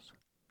pigeon house?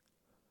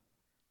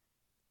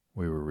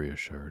 We were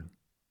reassured,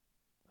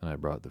 and I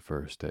brought the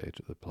first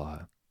stage of the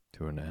plot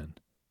to an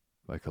end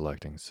by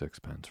collecting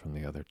sixpence from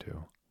the other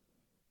two,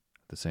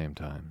 at the same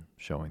time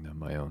showing them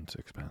my own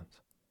sixpence.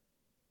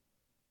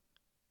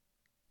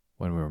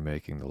 When we were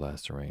making the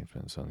last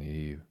arrangements on the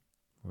eve,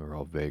 we were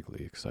all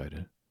vaguely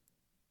excited.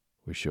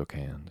 We shook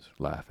hands,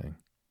 laughing,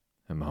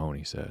 and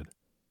Mahoney said,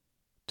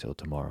 "Till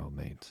tomorrow,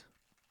 mates."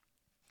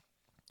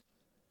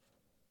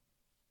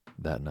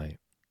 That night,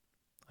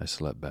 I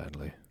slept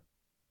badly.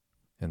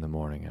 In the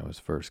morning, I was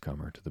first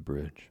comer to the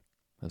bridge,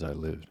 as I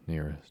lived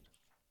nearest.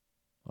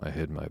 I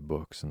hid my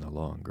books in the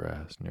long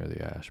grass near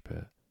the ash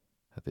pit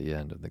at the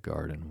end of the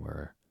garden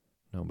where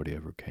nobody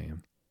ever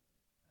came,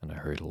 and I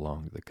hurried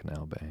along the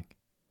canal bank.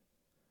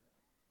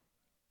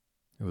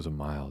 It was a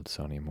mild,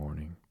 sunny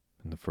morning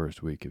in the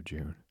first week of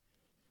June.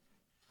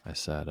 I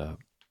sat up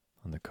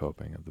on the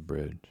coping of the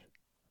bridge,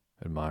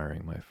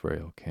 admiring my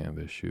frail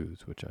canvas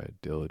shoes which I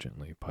had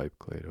diligently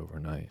pipe-clayed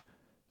overnight,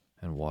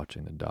 and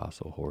watching the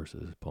docile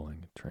horses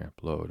pulling a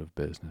tramp load of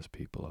business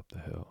people up the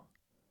hill.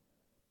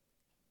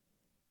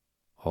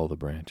 All the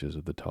branches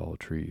of the tall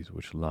trees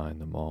which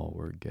lined the mall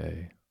were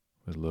gay,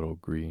 with little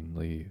green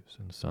leaves,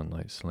 and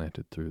sunlight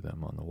slanted through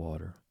them on the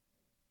water.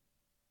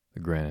 The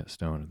granite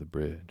stone of the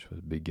bridge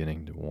was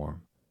beginning to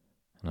warm,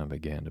 and I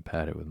began to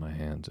pat it with my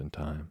hands in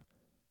time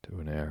to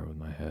an air with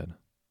my head.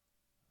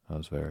 I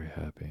was very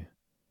happy.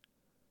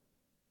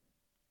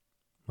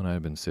 When I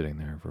had been sitting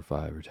there for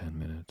 5 or 10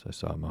 minutes, I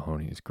saw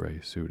Mahoney's gray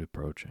suit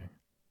approaching.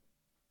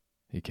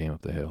 He came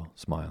up the hill,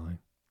 smiling,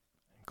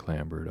 and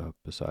clambered up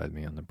beside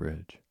me on the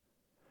bridge.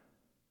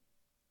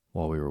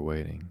 While we were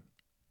waiting,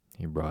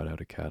 he brought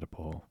out a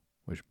catapult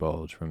which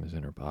bulged from his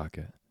inner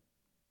pocket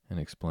and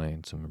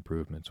explained some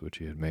improvements which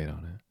he had made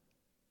on it.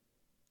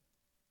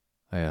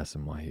 I asked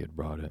him why he had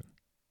brought it,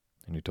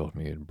 and he told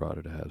me he had brought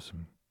it to have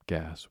some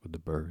gas with the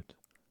birds.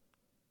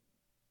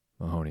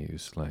 Mahoney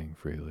used slang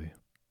freely,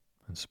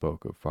 and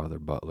spoke of Father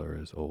Butler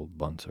as Old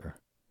Bunser.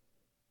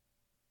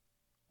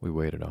 We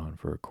waited on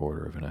for a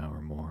quarter of an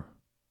hour more,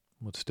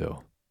 but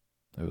still,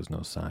 there was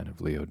no sign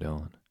of Leo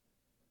Dillon.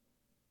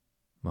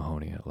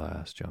 Mahoney at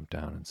last jumped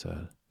down and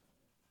said,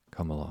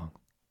 "Come along."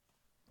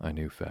 I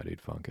knew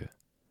Fatty'd funk it.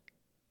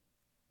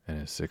 "And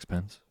his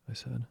sixpence?" I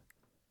said.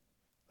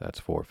 "That's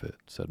forfeit,"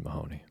 said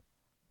Mahoney.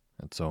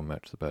 "And so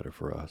much the better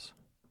for us.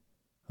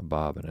 A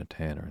bob and a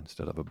tanner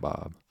instead of a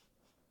bob."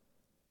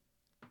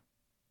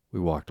 We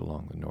walked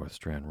along the North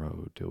Strand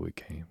Road till we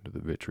came to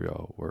the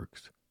vitriol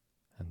works,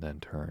 and then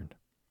turned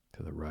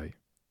to the right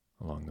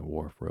along the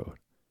wharf road.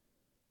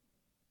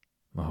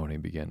 Mahoney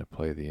began to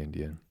play the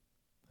Indian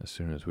as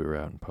soon as we were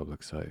out in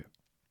public sight.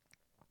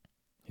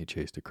 He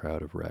chased a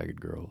crowd of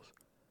ragged girls,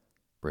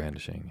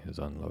 brandishing his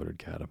unloaded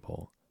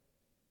catapult,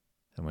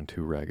 and when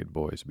 2 ragged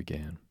boys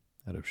began,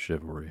 out of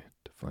chivalry,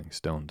 to fling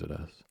stones at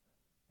us,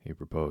 he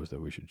proposed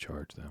that we should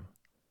charge them.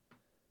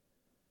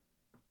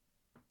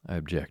 I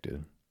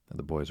objected that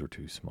the boys were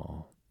too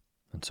small,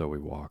 and so we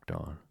walked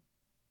on,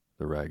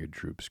 the ragged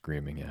troop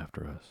screaming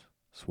after us,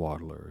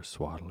 "Swaddlers,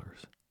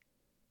 swaddlers,"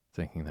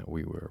 thinking that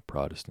we were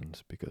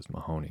Protestants because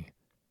Mahoney,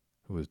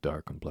 who was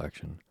dark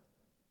complexioned,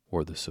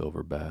 wore the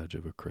silver badge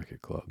of a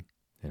cricket club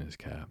in his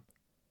cap.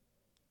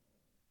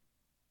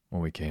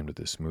 When we came to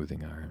the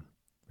smoothing iron,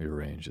 we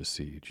arranged a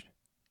siege,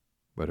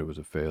 but it was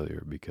a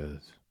failure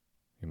because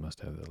we must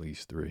have at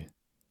least 3.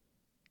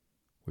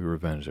 We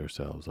revenged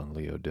ourselves on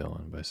Leo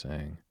Dillon by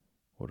saying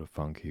what a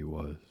funk he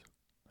was,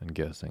 and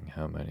guessing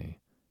how many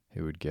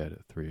he would get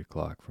at 3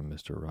 o'clock from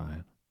Mr.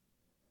 Ryan.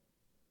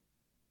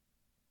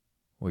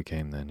 We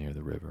came then near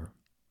the river.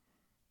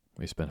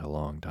 We spent a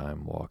long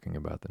time walking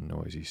about the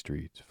noisy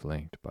streets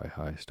flanked by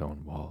high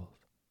stone walls,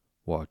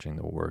 watching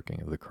the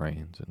working of the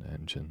cranes and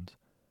engines,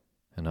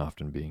 and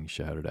often being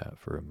shouted at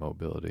for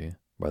immobility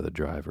by the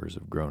drivers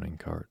of groaning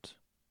carts.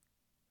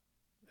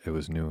 It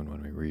was noon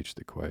when we reached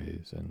the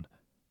quays, and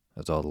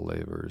as all the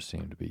laborers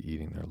seemed to be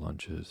eating their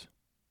lunches,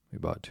 we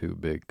bought 2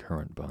 big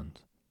currant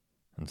buns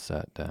and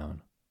sat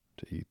down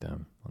to eat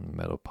them on the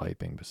metal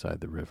piping beside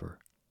the river.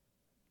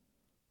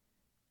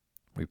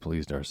 We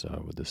pleased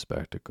ourselves with the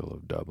spectacle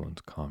of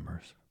Dublin's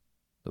commerce.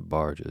 The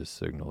barges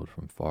signaled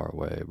from far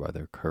away by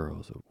their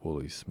curls of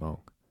woolly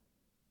smoke,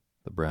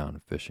 the brown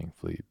fishing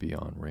fleet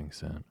beyond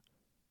Ringsend,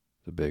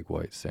 the big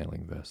white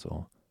sailing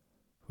vessel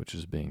which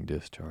was being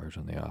discharged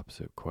on the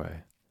opposite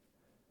quay.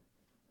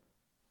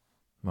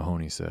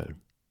 Mahoney said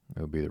it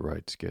would be the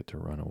right skit to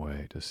run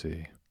away to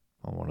sea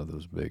on one of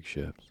those big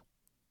ships,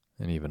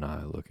 and even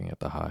I, looking at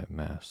the high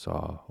mast,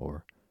 saw,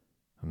 or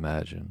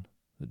imagined,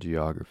 the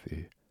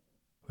geography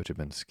which had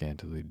been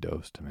scantily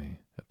dosed to me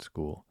at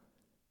school,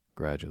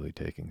 gradually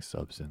taking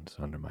substance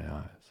under my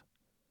eyes.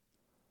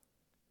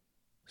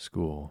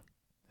 School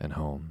and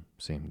home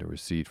seemed to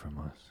recede from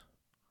us,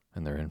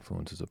 and their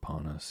influences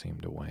upon us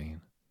seemed to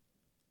wane.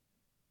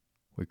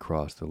 We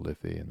crossed the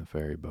Liffey in the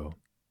ferry boat,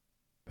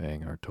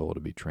 paying our toll to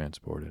be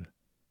transported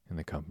in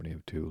the company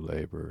of 2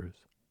 laborers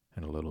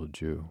and a little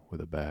Jew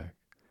with a bag.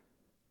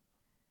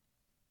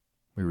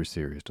 We were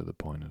serious to the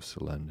point of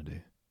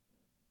solemnity,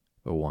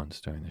 but once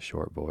during the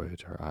short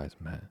voyage our eyes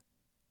met,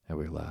 and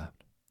we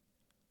laughed.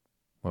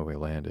 When we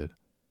landed,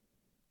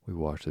 We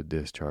watched the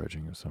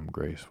discharging of some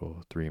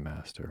graceful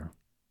three-master,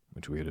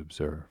 which we had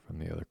observed from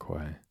the other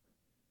quay.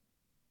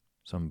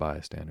 Some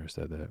bystander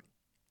said that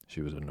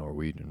she was a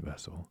Norwegian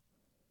vessel.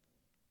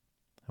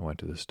 I went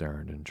to the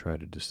stern and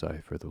tried to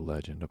decipher the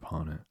legend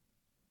upon it,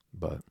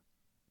 but,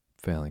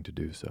 failing to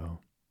do so,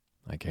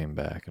 I came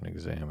back and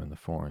examined the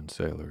foreign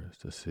sailors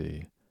to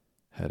see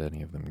had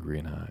any of them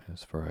green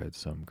eyes, for I had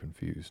some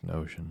confused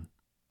notion.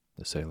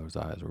 The sailors'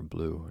 eyes were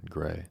blue and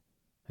gray,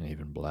 and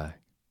even black.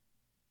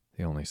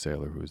 The only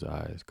sailor whose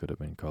eyes could have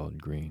been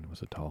called green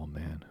was a tall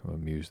man who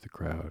amused the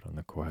crowd on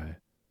the quay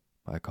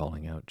by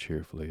calling out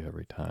cheerfully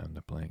every time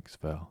the planks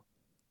fell,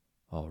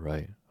 "All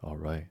right, all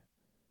right."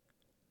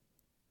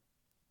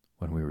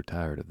 When we were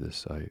tired of this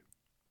sight,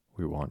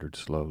 we wandered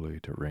slowly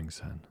to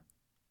Ringsend.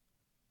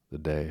 The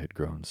day had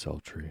grown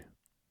sultry,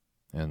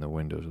 and in the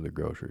windows of the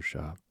grocer's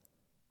shop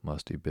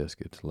musty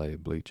biscuits lay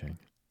bleaching.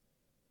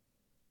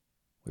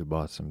 We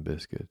bought some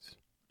biscuits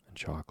and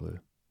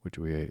chocolate, which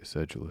we ate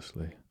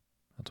sedulously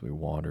as we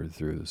wandered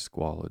through the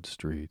squalid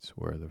streets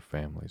where the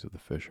families of the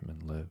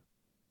fishermen lived.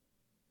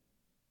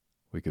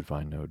 We could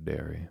find no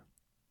dairy,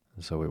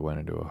 and so we went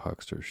into a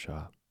huckster's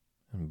shop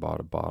and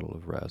bought a bottle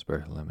of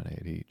raspberry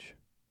lemonade each.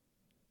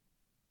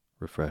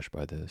 Refreshed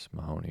by this,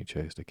 Mahoney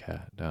chased a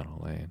cat down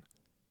a lane,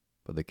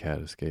 but the cat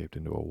escaped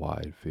into a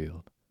wide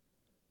field.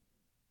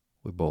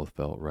 We both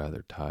felt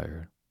rather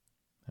tired,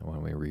 and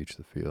when we reached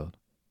the field,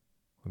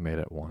 we made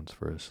at once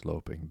for a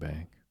sloping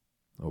bank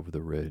over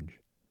the ridge,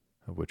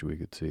 of which we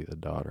could see the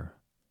Dodder.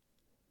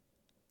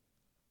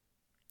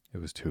 It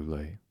was too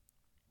late,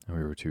 and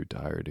we were too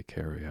tired to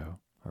carry out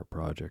our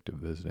project of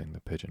visiting the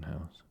pigeon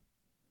house.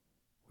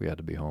 We had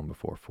to be home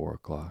before 4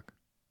 o'clock,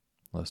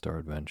 lest our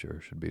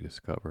adventure should be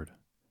discovered.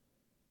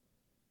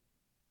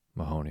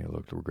 Mahoney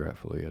looked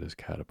regretfully at his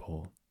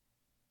catapult,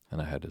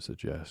 and I had to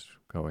suggest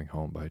going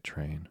home by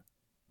train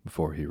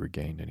before he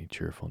regained any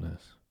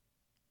cheerfulness.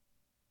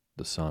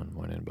 The sun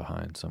went in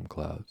behind some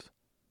clouds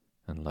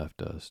and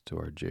left us to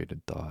our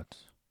jaded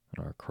thoughts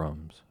and our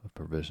crumbs of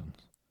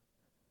provisions.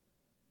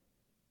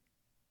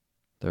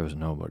 There was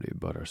nobody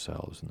but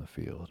ourselves in the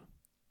field.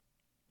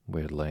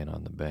 We had lain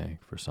on the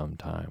bank for some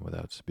time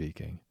without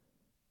speaking,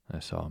 and I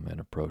saw a man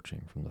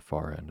approaching from the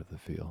far end of the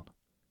field.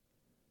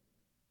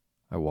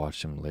 I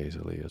watched him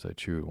lazily as I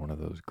chewed one of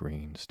those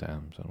green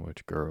stems on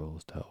which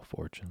girls tell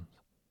fortunes.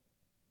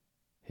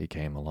 He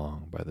came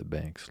along by the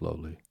bank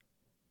slowly.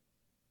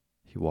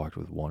 He walked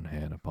with one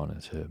hand upon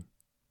his hip,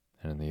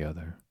 and in the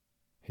other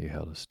he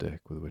held a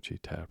stick with which he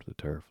tapped the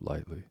turf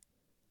lightly.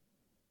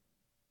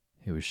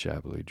 He was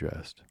shabbily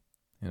dressed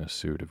in a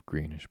suit of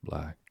greenish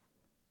black,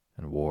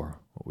 and wore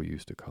what we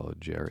used to call a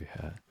jerry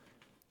hat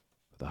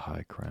with a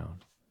high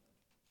crown.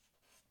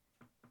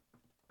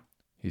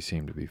 He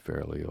seemed to be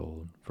fairly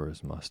old, for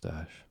his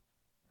mustache,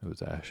 it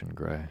was ashen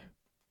gray.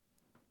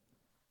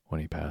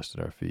 When he passed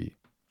at our feet,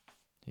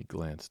 he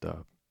glanced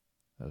up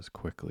as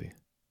quickly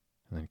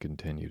and then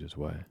continued his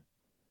way.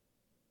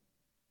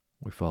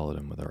 We followed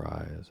him with our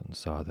eyes and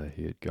saw that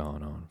he had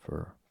gone on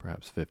for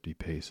perhaps 50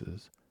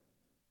 paces,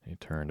 and he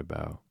turned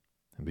about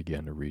and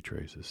began to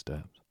retrace his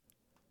steps.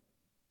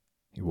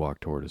 He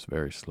walked toward us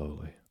very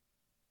slowly,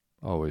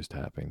 always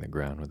tapping the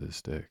ground with his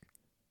stick,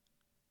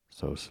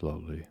 so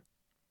slowly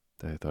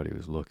that I thought he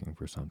was looking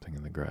for something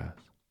in the grass.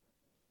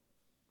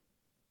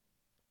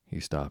 He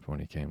stopped when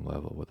he came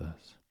level with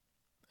us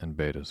and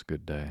bade us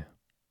good day.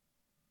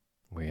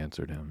 We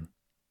answered him,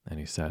 and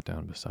he sat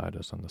down beside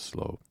us on the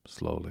slope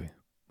slowly,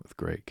 with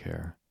great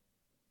care.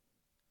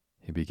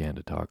 He began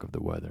to talk of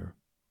the weather,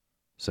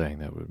 saying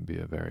that it would be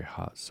a very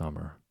hot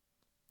summer,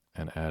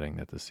 and adding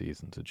that the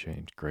seasons had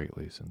changed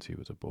greatly since he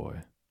was a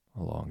boy,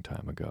 a long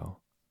time ago.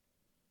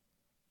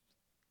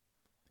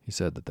 He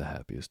said that the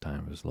happiest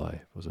time of his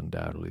life was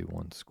undoubtedly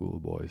one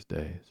schoolboy's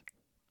days,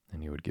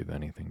 and he would give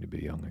anything to be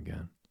young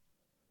again.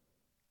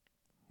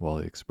 While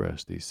he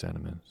expressed these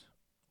sentiments,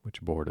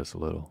 which bored us a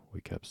little,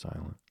 we kept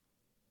silent.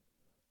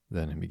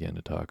 Then he began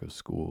to talk of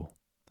school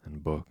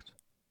and books.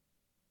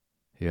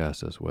 He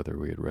asked us whether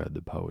we had read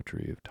the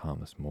poetry of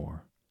Thomas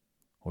Moore,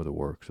 or the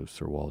works of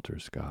Sir Walter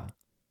Scott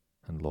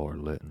and Lord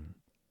Lytton.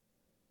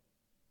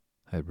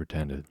 I had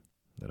pretended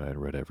that I had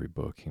read every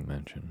book he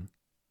mentioned,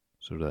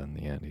 so that in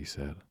the end he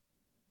said,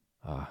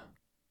 "Ah,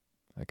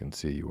 I can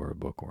see you are a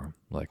bookworm,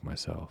 like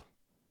myself.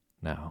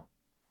 Now,"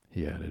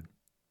 he added,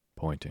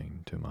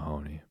 pointing to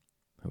Mahoney,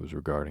 who was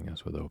regarding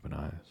us with open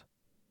eyes,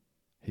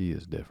 "he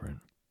is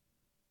different.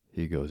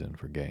 He goes in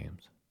for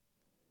games."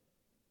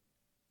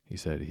 He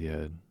said he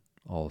had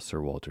all Sir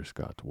Walter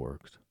Scott's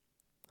works,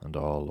 and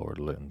all Lord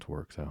Lytton's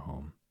works at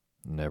home,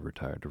 never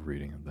tired of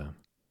reading of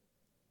them.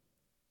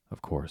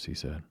 Of course, he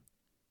said,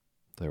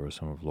 there were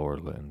some of Lord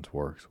Lytton's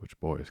works which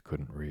boys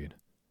couldn't read.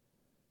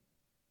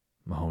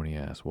 Mahoney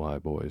asked why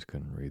boys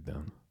couldn't read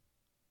them,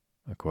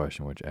 a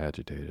question which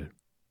agitated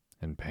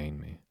and pained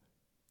me,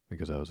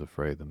 because I was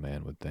afraid the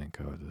man would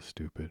think I was as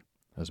stupid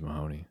as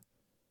Mahoney.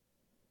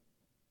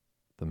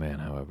 The man,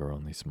 however,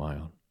 only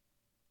smiled.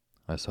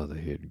 I saw that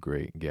he had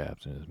great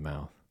gaps in his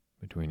mouth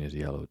between his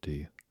yellow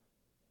teeth.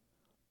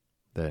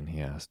 Then he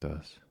asked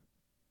us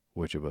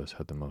which of us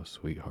had the most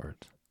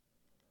sweethearts.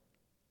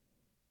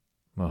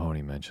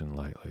 Mahoney mentioned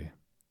lightly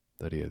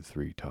that he had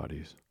 3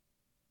 toddies.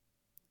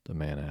 The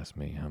man asked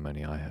me how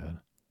many I had.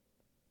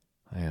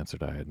 I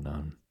answered I had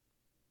none.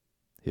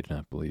 He did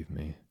not believe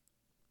me,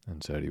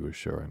 and said he was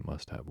sure I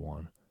must have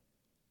one.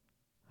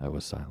 I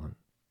was silent.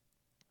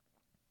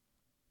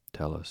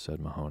 "Tell us," said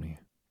Mahoney,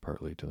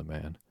 pertly to the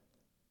man,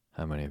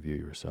 "how many have you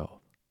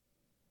yourself?"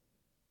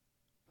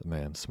 The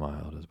man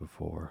smiled as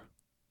before,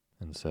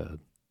 and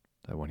said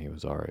that when he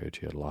was our age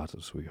he had lots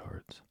of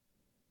sweethearts.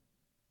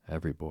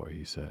 "Every boy,"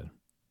 he said,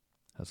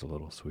 "has a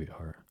little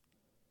sweetheart."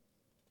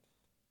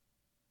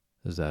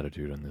 His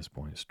attitude on this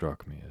point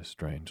struck me as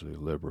strangely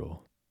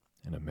liberal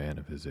in a man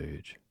of his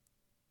age.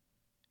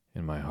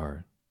 In my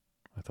heart,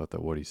 I thought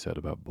that what he said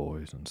about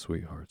boys and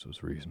sweethearts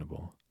was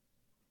reasonable,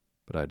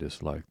 but I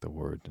disliked the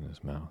words in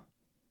his mouth,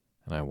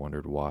 and I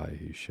wondered why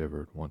he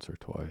shivered once or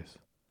twice,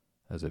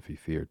 as if he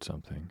feared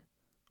something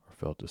or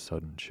felt a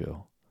sudden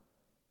chill.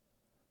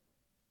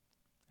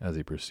 As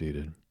he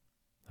proceeded,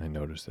 I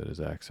noticed that his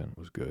accent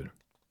was good.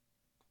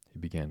 He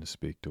began to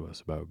speak to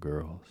us about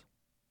girls,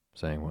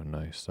 saying what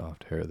nice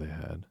soft hair they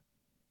had,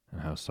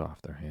 and how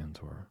soft their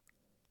hands were,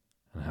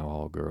 and how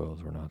all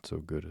girls were not so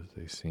good as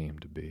they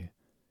seemed to be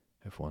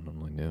if one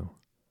only knew.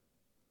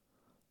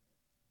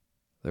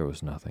 There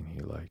was nothing he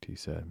liked, he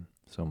said,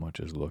 so much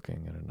as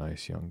looking at a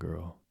nice young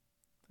girl,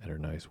 at her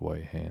nice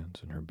white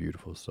hands and her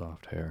beautiful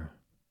soft hair.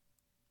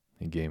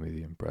 He gave me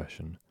the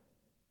impression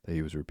that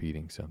he was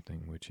repeating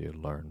something which he had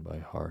learned by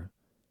heart,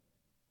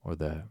 or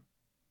that,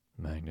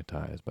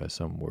 magnetized by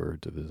some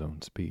words of his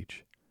own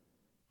speech,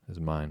 his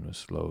mind was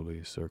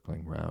slowly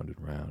circling round and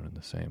round in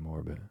the same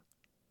orbit.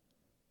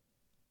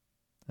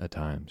 At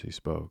times he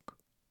spoke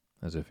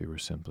as if he were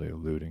simply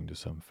alluding to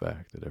some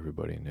fact that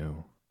everybody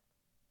knew,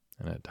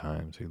 and at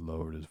times he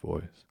lowered his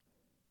voice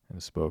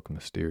and spoke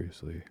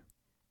mysteriously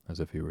as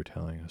if he were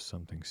telling us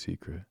something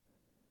secret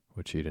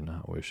which he did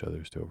not wish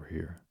others to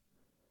overhear.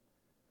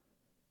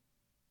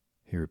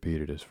 He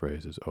repeated his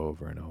phrases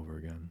over and over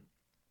again,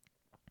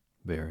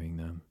 varying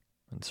them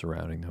and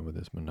surrounding them with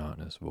his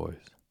monotonous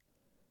voice.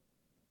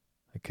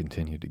 I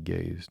continued to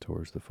gaze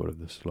towards the foot of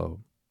the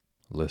slope,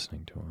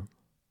 listening to him.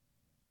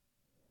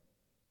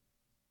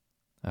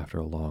 After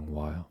a long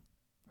while,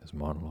 his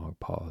monologue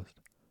paused.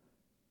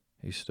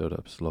 He stood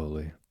up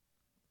slowly,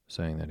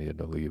 saying that he had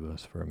to leave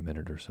us for a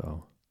minute or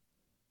so,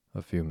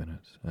 a few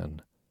minutes,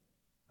 and,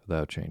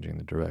 without changing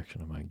the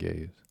direction of my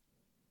gaze,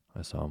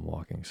 I saw him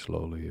walking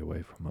slowly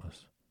away from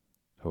us,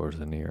 towards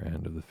the near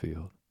end of the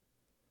field.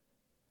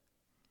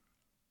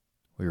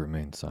 We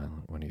remained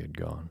silent when he had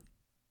gone.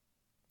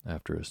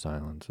 After a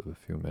silence of a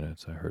few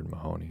minutes, I heard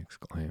Mahoney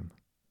exclaim,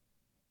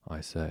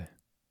 "I say,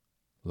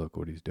 look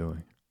what he's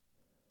doing."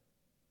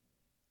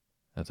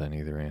 As I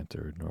neither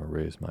answered nor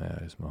raised my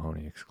eyes,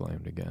 Mahoney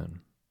exclaimed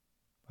again,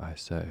 "I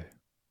say,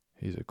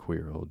 he's a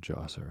queer old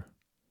josser.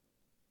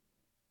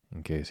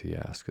 In case he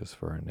asks us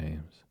for our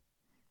names,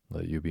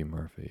 let you be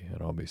Murphy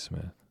and I'll be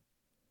Smith."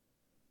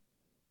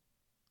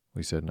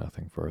 We said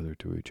nothing further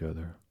to each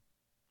other.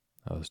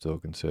 I was still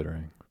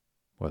considering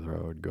whether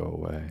I would go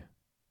away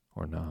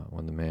or not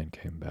when the man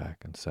came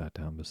back and sat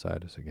down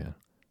beside us again.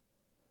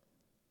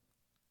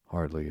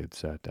 Hardly had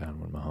sat down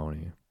when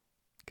Mahoney,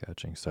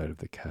 catching sight of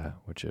the cat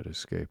which had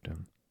escaped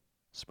him,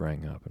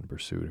 sprang up and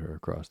pursued her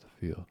across the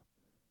field.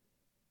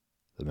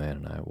 The man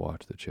and I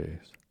watched the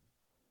chase.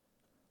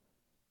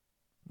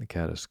 The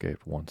cat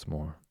escaped once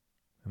more,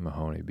 and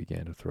Mahoney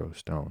began to throw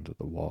stones at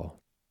the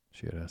wall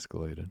she had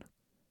escalated.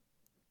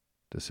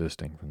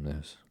 Desisting from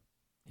this,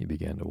 he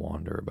began to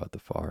wander about the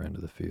far end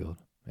of the field,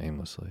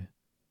 aimlessly.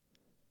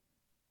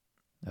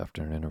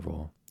 After an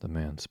interval, the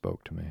man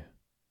spoke to me.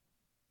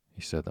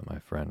 He said that my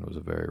friend was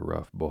a very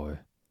rough boy,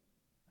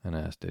 and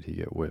asked did he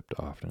get whipped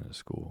often at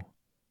school.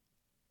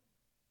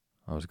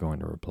 I was going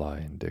to reply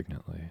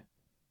indignantly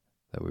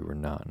that we were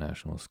not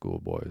national school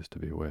boys to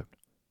be whipped,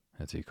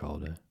 as he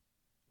called it,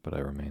 but I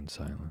remained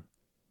silent.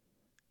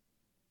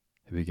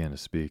 He began to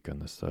speak on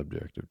the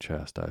subject of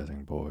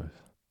chastising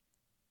boys.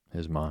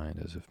 His mind,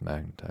 as if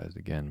magnetized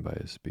again by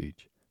his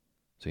speech,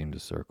 seemed to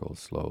circle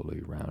slowly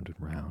round and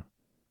round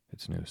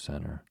its new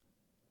center.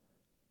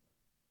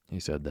 He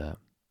said that,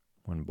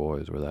 when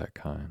boys were that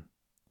kind,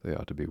 they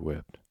ought to be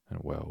whipped and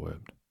well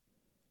whipped.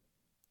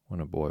 When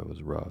a boy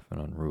was rough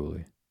and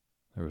unruly,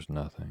 there was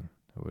nothing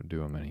that would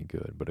do him any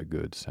good but a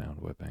good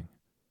sound whipping.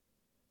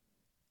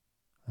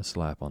 A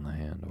slap on the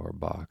hand or a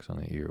box on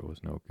the ear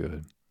was no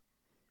good,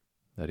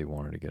 that he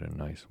wanted to get a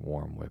nice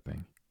warm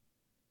whipping.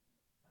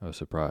 I was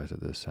surprised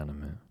at this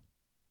sentiment,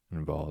 and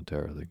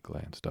involuntarily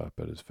glanced up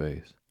at his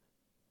face.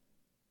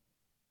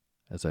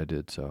 As I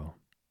did so,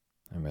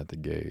 I met the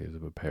gaze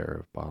of a pair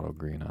of bottle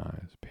green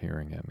eyes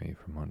peering at me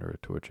from under a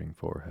twitching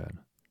forehead.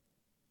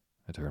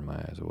 I turned my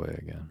eyes away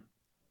again.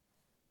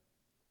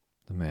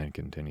 The man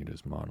continued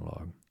his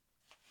monologue.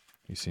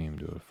 He seemed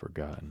to have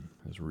forgotten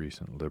his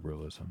recent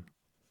liberalism.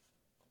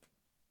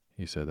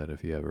 He said that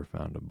if he ever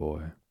found a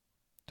boy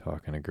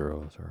talking to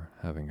girls or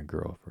having a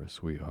girl for a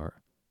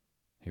sweetheart,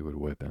 he would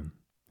whip him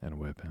and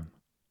whip him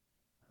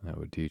that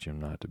would teach him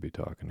not to be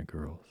talking to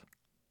girls.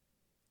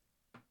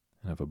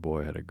 And if a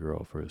boy had a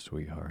girl for his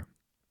sweetheart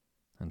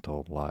and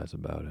told lies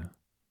about it,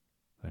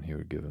 then he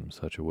would give him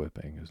such a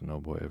whipping as no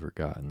boy ever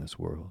got in this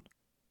world.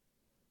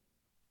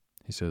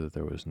 He said that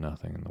there was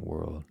nothing in the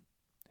world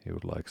he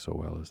would like so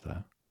well as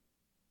that.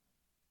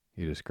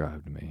 He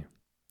described to me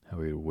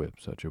how he would whip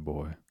such a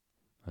boy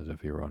as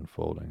if he were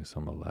unfolding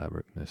some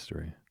elaborate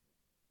mystery.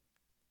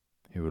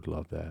 He would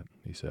love that,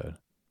 he said,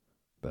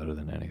 better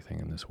than anything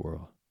in this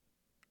world.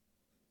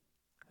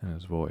 And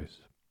his voice,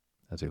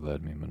 as he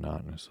led me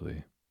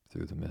monotonously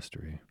through the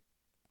mystery,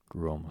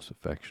 grew almost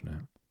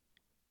affectionate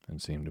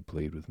and seemed to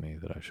plead with me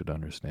that I should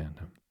understand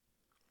him.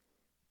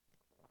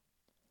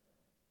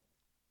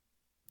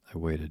 I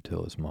waited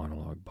till his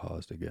monologue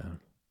paused again.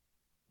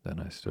 Then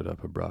I stood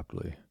up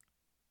abruptly,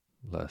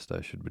 lest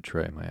I should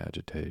betray my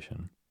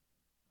agitation.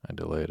 I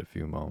delayed a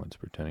few moments,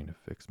 pretending to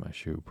fix my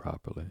shoe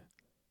properly,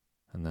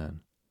 and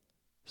then,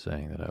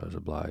 saying that I was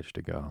obliged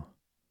to go,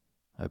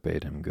 I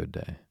bade him good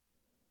day.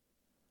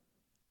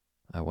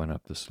 I went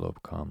up the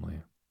slope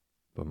calmly,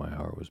 but my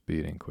heart was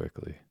beating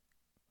quickly,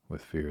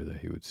 with fear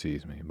that he would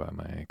seize me by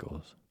my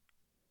ankles.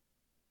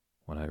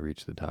 When I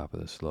reached the top of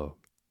the slope,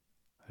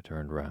 I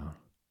turned round,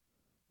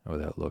 and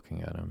without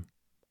looking at him,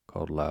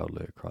 called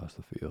loudly across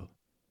the field,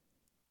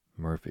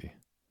 "Murphy."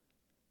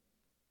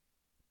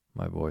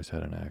 My voice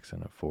had an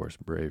accent of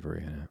forced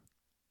bravery in it,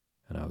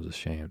 and I was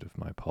ashamed of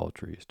my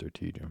paltry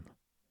stratagem.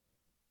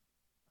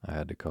 I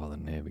had to call the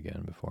name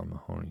again before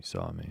Mahoney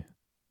saw me,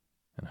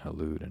 and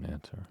hallooed in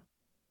answer.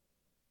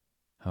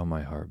 How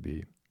my heart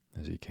beat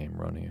as he came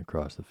running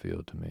across the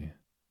field to me.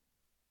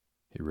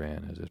 He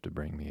ran as if to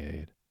bring me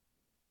aid,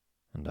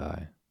 and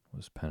I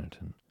was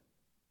penitent,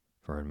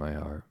 for in my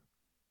heart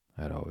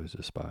I had always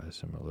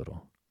despised him a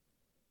little.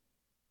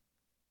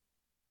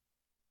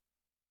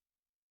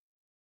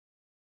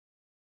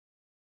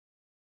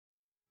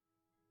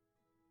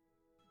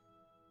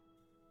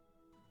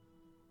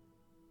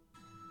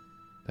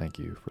 Thank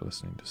you for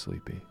listening to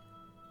Sleepy.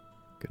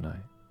 Good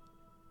night.